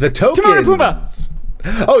by The Tokens. Timon and Pumbaa!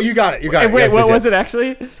 Oh, you got it. Wait, yes, what was it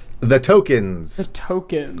actually? The Tokens. The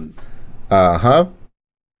Tokens. Uh-huh.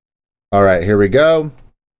 All right, here we go.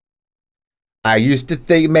 I used to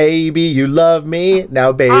think maybe you love me.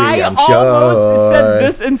 Now, baby, I'm sure. I almost said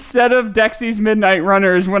this instead of Dexy's Midnight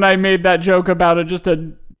Runners when I made that joke about it.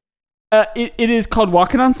 It is called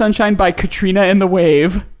Walking on Sunshine by Katrina and the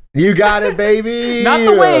Wave. You got it, baby. Not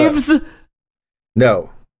the Waves.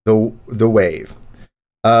 No, the Wave.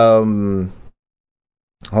 Hold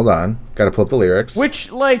on. Got to pull up the lyrics.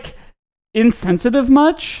 Which, like, insensitive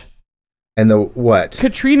much? And the what?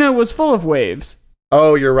 Katrina was full of waves.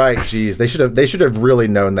 Oh, you're right. Jeez, they should have really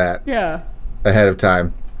known that. Yeah. Ahead of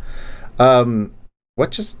time.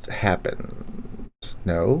 What just happened?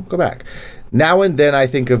 No, go back. Now and then I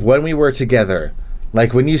think of when we were together,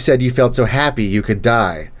 like when you said you felt so happy you could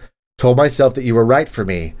die. Told myself that you were right for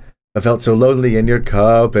me. I felt so lonely in your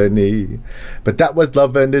company. But that was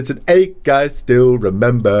love and it's an ache I still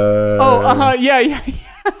remember. Oh, yeah.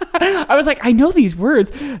 I was like, I know these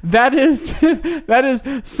words. That is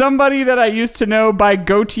Somebody That I Used to Know by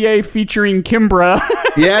Gautier featuring Kimbra.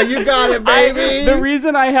 Yeah, you got it, baby. The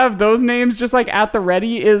reason I have those names just like at the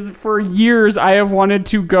ready is for years I have wanted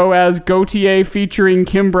to go as Gautier featuring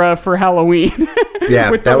Kimbra for Halloween.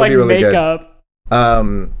 Yeah, with that the would like be really makeup.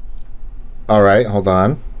 Good. All right, hold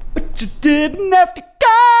on. But you didn't have to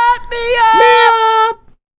cut me up.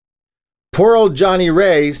 Poor old Johnny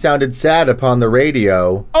Ray sounded sad upon the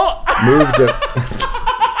radio. Oh. Moved to...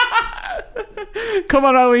 Come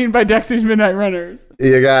On Eileen by Dexy's Midnight Runners.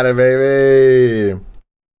 You got it, baby.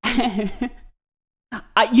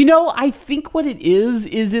 I think what it is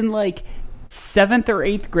in like 7th or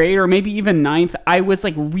 8th grade or maybe even 9th, I was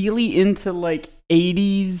like really into like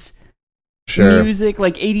 80s music,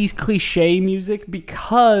 like 80s cliche music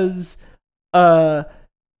because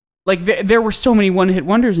like there were so many one-hit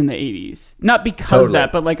wonders in the 80s. Not because of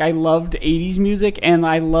that, but like I loved 80s music and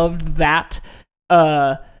I loved that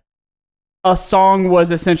a song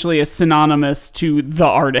was essentially a synonymous to the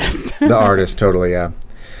artist. The artist, totally, yeah.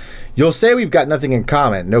 You'll say we've got nothing in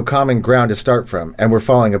common, no common ground to start from, and we're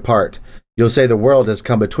falling apart. You'll say the world has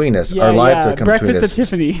come between us. Our lives have come between us. Breakfast at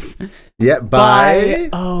Tiffany's. Yeah, by...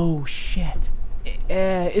 Oh, shit.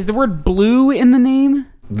 Is the word blue in the name?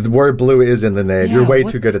 The word blue is in the name. Yeah, you're way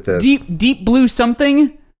too good at this. Deep blue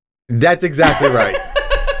something? That's exactly right.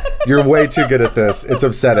 You're way too good at this. It's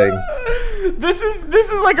upsetting. This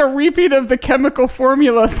is like a repeat of the chemical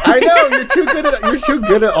formula thing. I know, you're too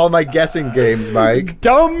good at all my guessing games, Mike.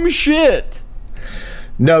 Dumb shit.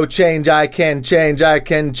 No change, I can change,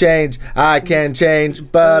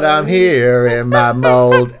 but I'm here in my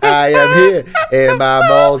mold. I am here in my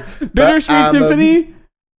mold. Bittersweet Symphony?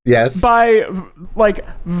 Yes. By, like,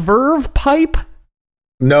 Verve Pipe?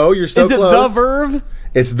 No, you're so close. Is it The Verve?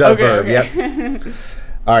 It's The Verve, yep.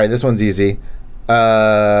 All right, this one's easy.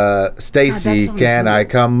 Stacy, can I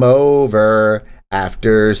come over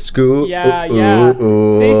after school? Yeah.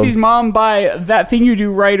 Stacy's Mom by That Thing You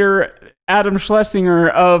Do writer Adam Schlesinger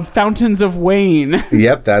of Fountains of Wayne.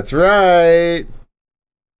 Yep, that's right.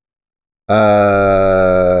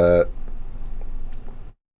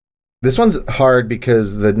 This one's hard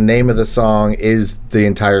because the name of the song is the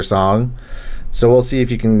entire song. So we'll see if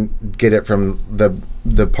you can get it from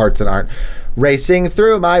the parts that aren't. Racing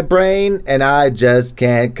through my brain, and I just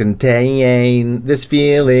can't contain this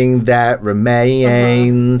feeling that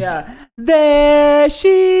remains. Yeah. There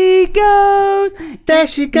she goes. There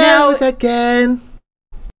she goes again.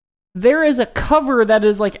 There is a cover that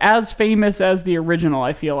is like as famous as the original,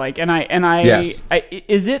 I feel like. Yes.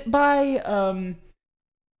 Is it by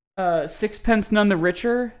Sixpence None the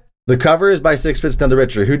Richer? The cover is by Sixpence None the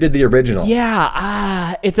Richer. Who did the original?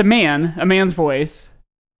 Yeah, it's a man's voice.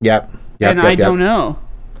 Yep. I don't know.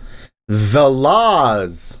 The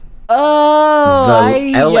Laws. Oh,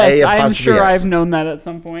 L-A I'm sure S. I've known that at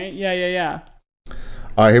some point. Yeah.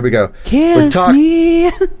 All right, here we go. Kiss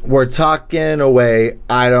me. We're talking away.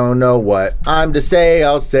 I don't know what I'm to say.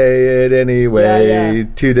 I'll say it anyway. Yeah.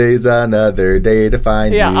 Today's another day to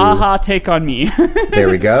find you. Yeah, aha, take on me. There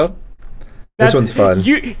we go. This one's fun.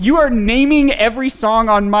 You are naming every song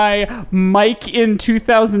on my Mike in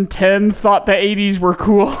 2010 thought the 80s were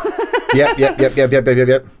cool. Yep.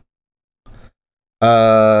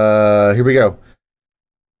 Here we go.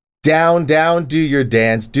 Down, do your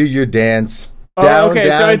dance. Down, okay,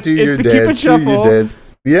 so it's the Cupid Shuffle.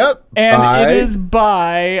 Yep. And it is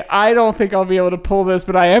by, I don't think I'll be able to pull this,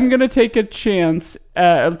 but I am going to take a chance,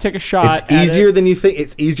 take a shot. It's easier than you think.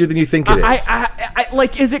 It's easier than you think it is. I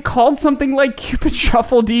like, is it called something like Cupid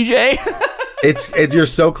Shuffle DJ? It's you're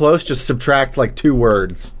so close, just subtract like 2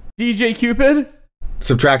 words. DJ Cupid?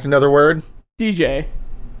 Subtract another word. DJ.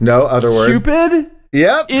 No, other word. Cupid?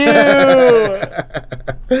 Yep. Ew.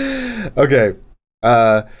 Okay.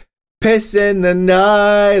 Pissing the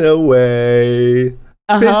night away.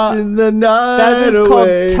 Pissing the night away. That is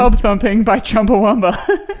called Tub Thumping by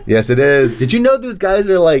Chumbawamba. Yes, it is. Did you know those guys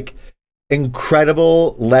are like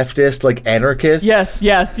incredible leftist, like anarchists?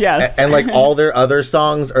 Yes. And like all their other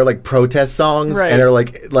songs are like protest songs, Right. and are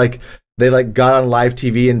like they like got on live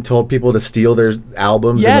TV and told people to steal their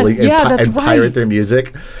albums Yes, that's and pirate right. their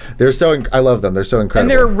music. They're so I love them. They're so And incredible.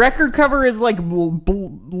 their record cover is like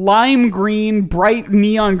lime green, bright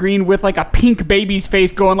neon green with like a pink baby's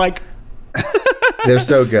face going like They're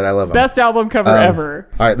so good. I love them. best album cover ever.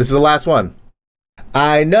 All right, this is the last one.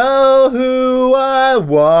 I know who I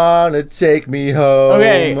want to take me home.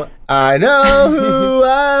 Okay. I know who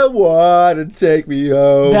I want to take me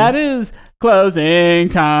home. That is Closing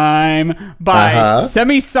Time by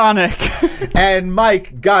Semisonic. And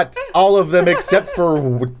Mike got all of them except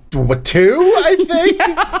for two, I think.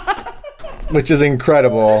 Which is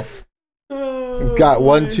incredible. Got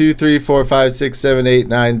 1, 2, 3, 4, 5, 6, 7, 8,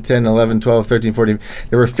 9, 10, 11, 12, 13, 14.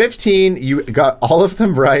 There were 15. You got all of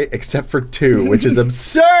them right except for two, which is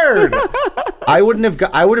absurd. I would have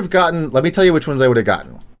gotten, let me tell you which ones I would have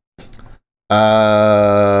gotten.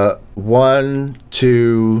 1,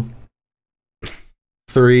 2,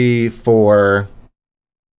 3, 4,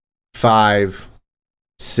 5,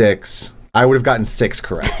 6. I would have gotten 6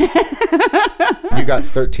 correct. You got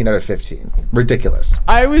 13 out of 15. Ridiculous.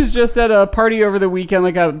 I was just at a party over the weekend,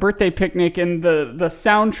 like a birthday picnic, and the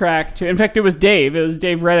soundtrack to, in fact, it was Dave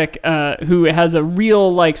Reddick, who has a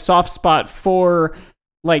real like soft spot for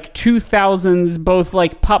like 2000s, both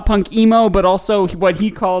like pop punk emo, but also what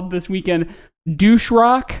he called this weekend douche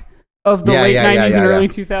rock of the late 90s and early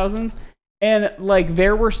 2000s. And like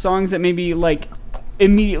there were songs that maybe like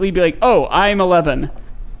immediately be like, oh, I'm 11.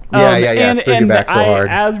 And threw you back so hard.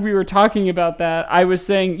 As we were talking about that, I was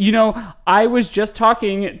saying, I was just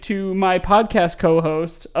talking to my podcast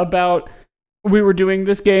co-host about, we were doing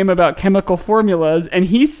this game about chemical formulas, and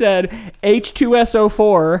he said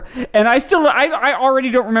H2SO4, and I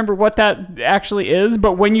already don't remember what that actually is,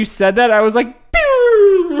 but when you said that, I was like,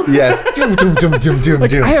 pew! Yes. Doom, doom, doom, doom, doom,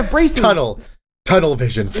 doom. I have braces. Tunnel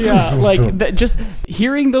vision. Yeah, like just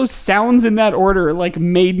hearing those sounds in that order like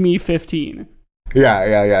made me 15.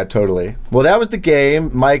 Yeah, totally. Well, that was the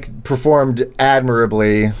game. Mike performed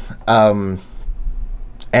admirably. And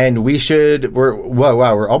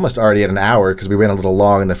we're almost already at an hour because we went a little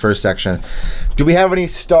long in the first section. Do we have any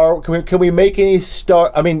can we make any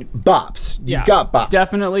bops? You've got bops.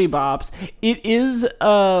 Definitely bops. It is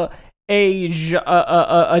a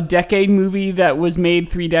decade movie that was made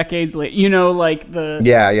 3 decades late. Like the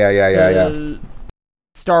Yeah.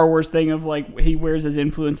 Star Wars thing of like he wears his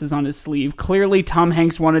influences on his sleeve. Clearly, Tom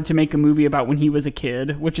Hanks wanted to make a movie about when he was a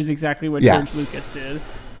kid, which is exactly what George Lucas did.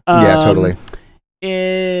 Yeah, totally.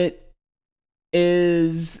 It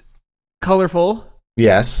is colorful.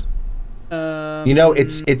 Yes.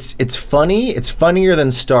 It's funny. It's funnier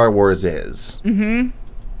than Star Wars is. Mm-hmm.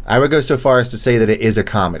 I would go so far as to say that it is a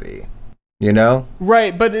comedy.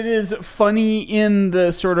 Right, but it is funny in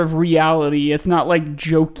the sort of reality. It's not like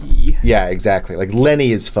jokey. Yeah, exactly. Like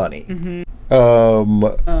Lenny is funny. Mm-hmm.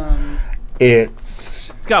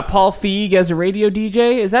 It's got Paul Feig as a radio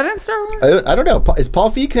DJ. Is that in Star Wars? I don't know. Is Paul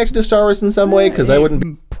Feig connected to Star Wars in some way? Because I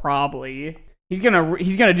wouldn't. Probably. He's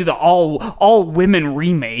gonna do the all women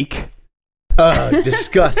remake.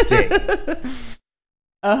 Disgusting.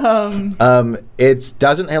 It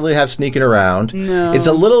doesn't really have sneaking around. No. It's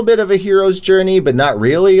a little bit of a hero's journey, but not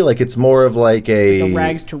really. Like it's more of like the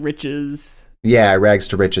rags to riches. Yeah, rags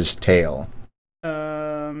to riches tale.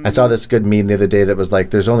 I saw this good meme the other day that was like,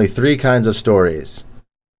 there's only 3 kinds of stories,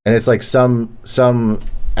 and it's like some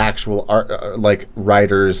actual art, like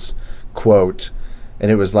writer's quote, and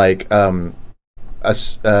it was like a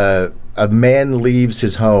man leaves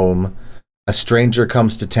his home, a stranger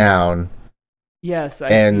comes to town. Yes,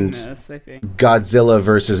 I've seen this, I think. Godzilla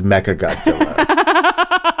versus Mechagodzilla.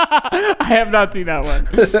 I have not seen that one.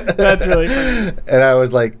 That's really funny. And I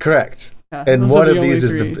was like, correct. Yeah, and one of these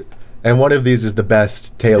is the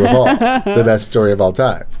best tale of all, the best story of all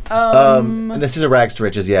time. And this is a rags to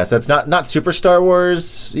riches. Yes, that's not super Star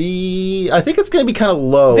Wars. I think it's going to be kind of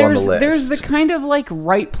low on the list. There's the kind of like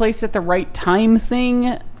right place at the right time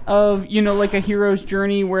thing of like a hero's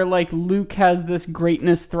journey where like Luke has this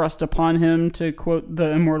greatness thrust upon him, to quote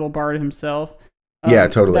the immortal bard himself. Yeah,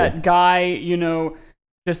 totally. That guy,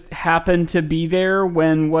 just happened to be there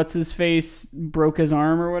when what's-his-face broke his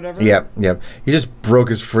arm or whatever. Yep. He just broke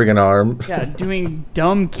his friggin' arm. Yeah, doing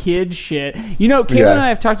dumb kid shit. Caitlin and I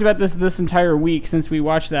have talked about this entire week since we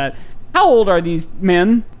watched that. How old are these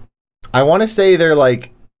men? I want to say they're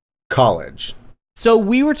like college. So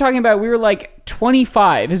we were talking about, we were like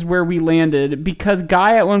 25 is where we landed, because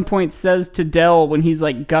Guy at one point says to Dell when he's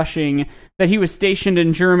like gushing that he was stationed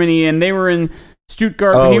in Germany and they were in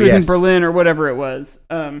Stuttgart, but he was in Berlin or whatever it was.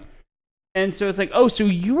 And so it's like, oh, so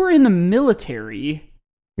you were in the military.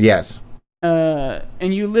 Yes. And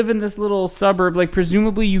you live in this little suburb, like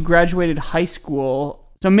presumably you graduated high school.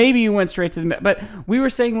 So maybe you went straight to the, but we were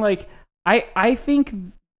saying like, I think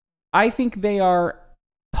they are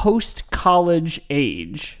post-college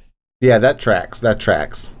age. Yeah, that tracks.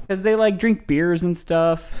 Because they like drink beers and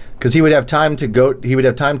stuff. Because he would have time to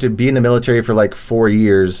be in the military for like 4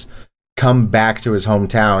 years, come back to his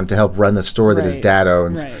hometown to help run the store that his dad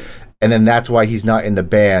owns. Right. And then that's why he's not in the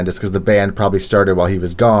band, is because the band probably started while he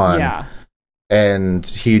was gone. Yeah. And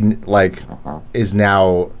he like is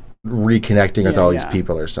now reconnecting with all these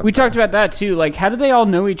people or something. We talked about that too. Like, how do they all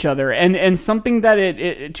know each other? And something that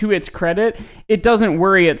it to its credit, it doesn't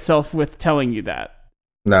worry itself with telling you that.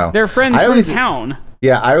 No. They're friends from town.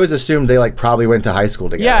 Yeah, I always assumed they like probably went to high school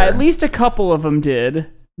together. Yeah, at least a couple of them did.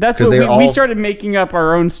 That's what we started making up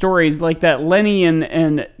our own stories, like that Lenny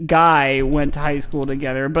and Guy went to high school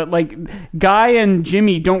together, but like Guy and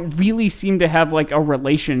Jimmy don't really seem to have like a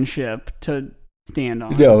relationship to stand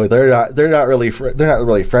on. No, they're not really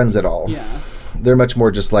friends at all. Yeah. They're much more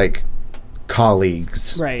just like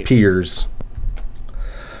colleagues, peers.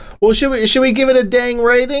 Well, should we give it a dang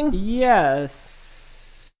rating?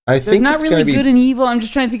 Yes. I think there's not it's really good and evil. I'm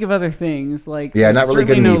just trying to think of other things like not really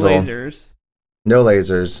good and no evil. Lasers. No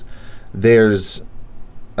lasers. There's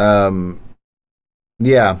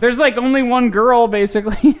There's like only one girl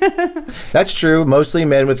basically. That's true. Mostly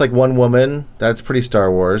men with like one woman. That's pretty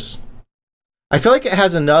Star Wars. I feel like it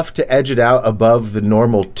has enough to edge it out above the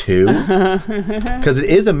normal 2. Because it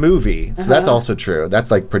is a movie. So that's also true. That's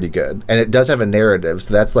like pretty good. And it does have a narrative,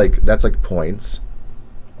 so that's like points.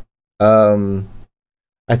 I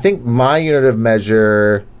think my unit of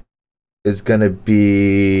measure is gonna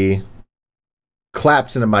be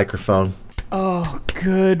claps in a microphone. Oh,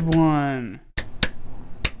 good one.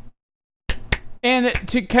 And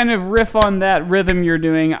to kind of riff on that rhythm you're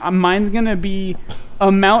doing, mine's going to be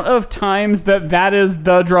amount of times that is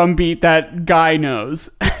the drum beat that Guy knows.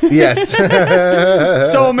 Yes.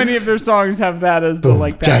 So many of their songs have that as the boom,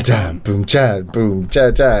 like background. Boom, cha, boom, cha,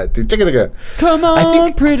 cha. Come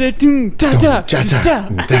on, pretty da da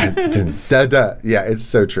da da. Yeah, it's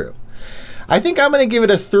so true. I think I'm going to give it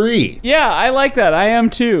a 3. Yeah, I like that. I am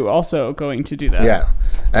too also going to do that. Yeah.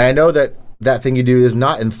 And I know that thing you do is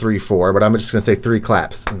not in 3/4, but I'm just going to say 3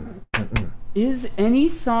 claps. Is any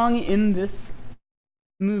song in this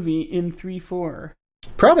movie in 3/4?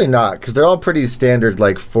 Probably not, because they're all pretty standard,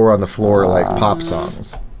 like 4 on the floor, like pop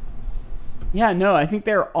songs. Yeah, no, I think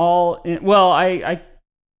they're all in. Well, I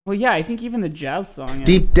think even the jazz song is.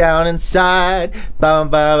 Deep down inside, bum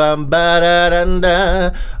ba bum ba da dun da.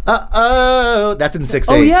 Oh, that's in 6/8.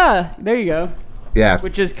 Oh yeah, there you go. Yeah,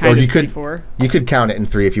 which is kind of 3/4. You could count it in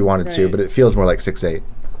 3 if you wanted to, but it feels more like 6/8.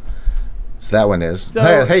 So that one is.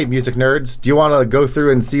 So, hey, music nerds, do you want to go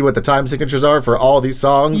through and see what the time signatures are for all these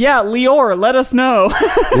songs? Yeah, Lior, let us know.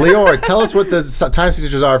 Lior, tell us what the time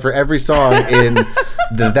signatures are for every song in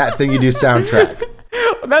the That Thing You Do soundtrack.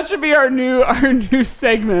 That should be our new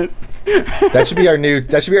segment. That should be our new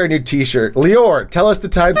T-shirt. Lior, tell us the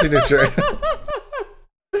time signature.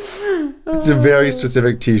 It's a very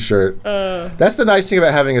specific T-shirt. That's the nice thing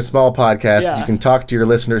about having a small podcast. Yeah. You can talk to your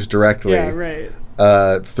listeners directly. Yeah, right.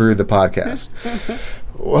 Through the podcast.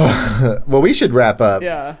 Well, we should wrap up.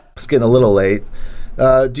 Yeah. It's getting a little late.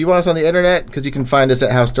 Do you want us on the internet? Because you can find us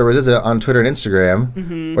at How Star Wars Is It on Twitter and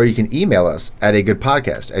Instagram, or you can email us at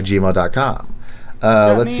agoodpodcast@gmail.com.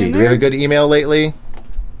 Let's see. Do we have a good email lately?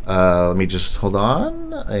 Let me just hold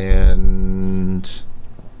on. And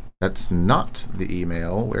that's not the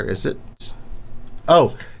email. Where is it?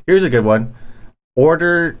 Oh, here's a good one.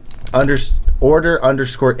 Order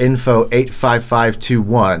 _ info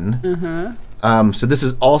 85521. So this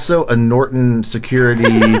is also a Norton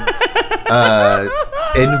Security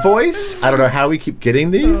invoice. I don't know how we keep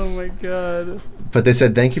getting these. Oh my god. But they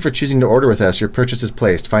said, thank you for choosing to order with us. Your purchase is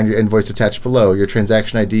placed. Find your invoice attached below. Your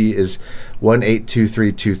transaction ID is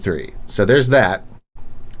 182323. So there's that.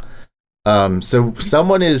 So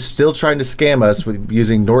someone is still trying to scam us with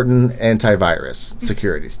using Norton antivirus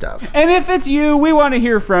security stuff. And if it's you, we want to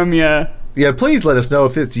hear from you. Yeah, please let us know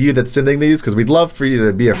if it's you that's sending these, because we'd love for you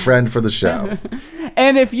to be a friend for the show.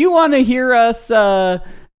 And if you want to hear us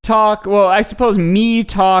talk, well, I suppose me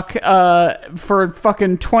talk for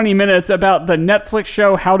fucking 20 minutes about the Netflix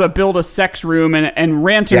show How to Build a Sex Room and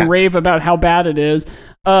rant and rave about how bad it is,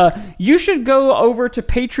 You should go over to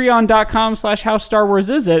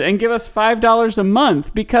patreon.com/howstarwarsisit and give us $5 a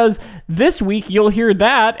month, because this week you'll hear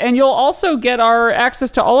that, and you'll also get our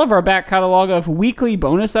access to all of our back catalog of weekly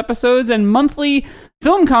bonus episodes and monthly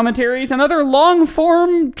film commentaries and other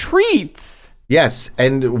long-form treats. Yes,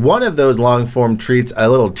 and one of those long-form treats, a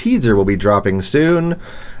little teaser, will be dropping soon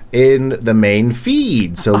in the main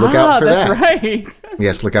feed, so look out for that. That's right.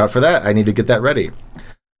 Yes, look out for that. I need to get that ready.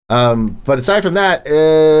 But aside from that,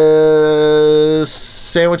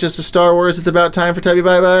 sandwiches to Star Wars, it's about time for Tubby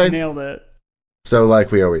Bye-Bye. Nailed it. So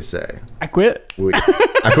like we always say. I quit.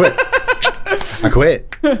 I quit. I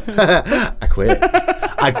quit. I quit.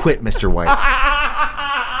 I quit, Mr. White.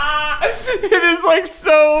 It is like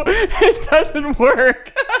so, it doesn't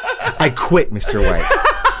work. I quit, Mr. White.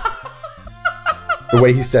 The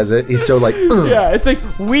way he says it, he's so like, ugh. Yeah, it's like,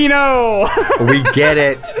 we know. We get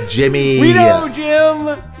it, Jimmy. We know,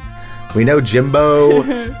 Jim. We know, Jimbo.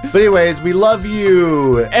 But anyways, we love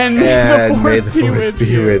you. And may the fourth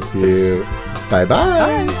be with you. Bye-bye.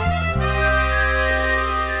 Bye.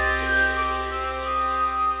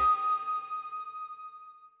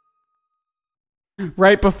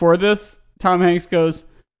 Right before this, Tom Hanks goes,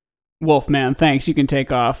 "Wolfman, thanks. You can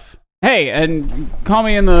take off. Hey, and call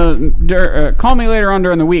me call me later on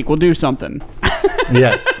during the week. We'll do something."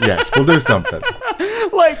 Yes, we'll do something.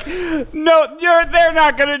 Like, no, they're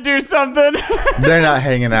not gonna do something. They're not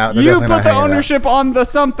hanging out. They're you definitely put not the hanging ownership on the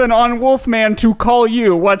something on Wolfman to call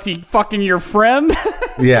you. What's he, fucking your friend?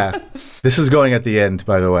 out. Yeah, this is going at the end,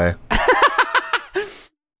 by the way.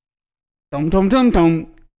 Dum dum dum dum.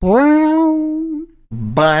 Wow.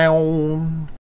 Bow.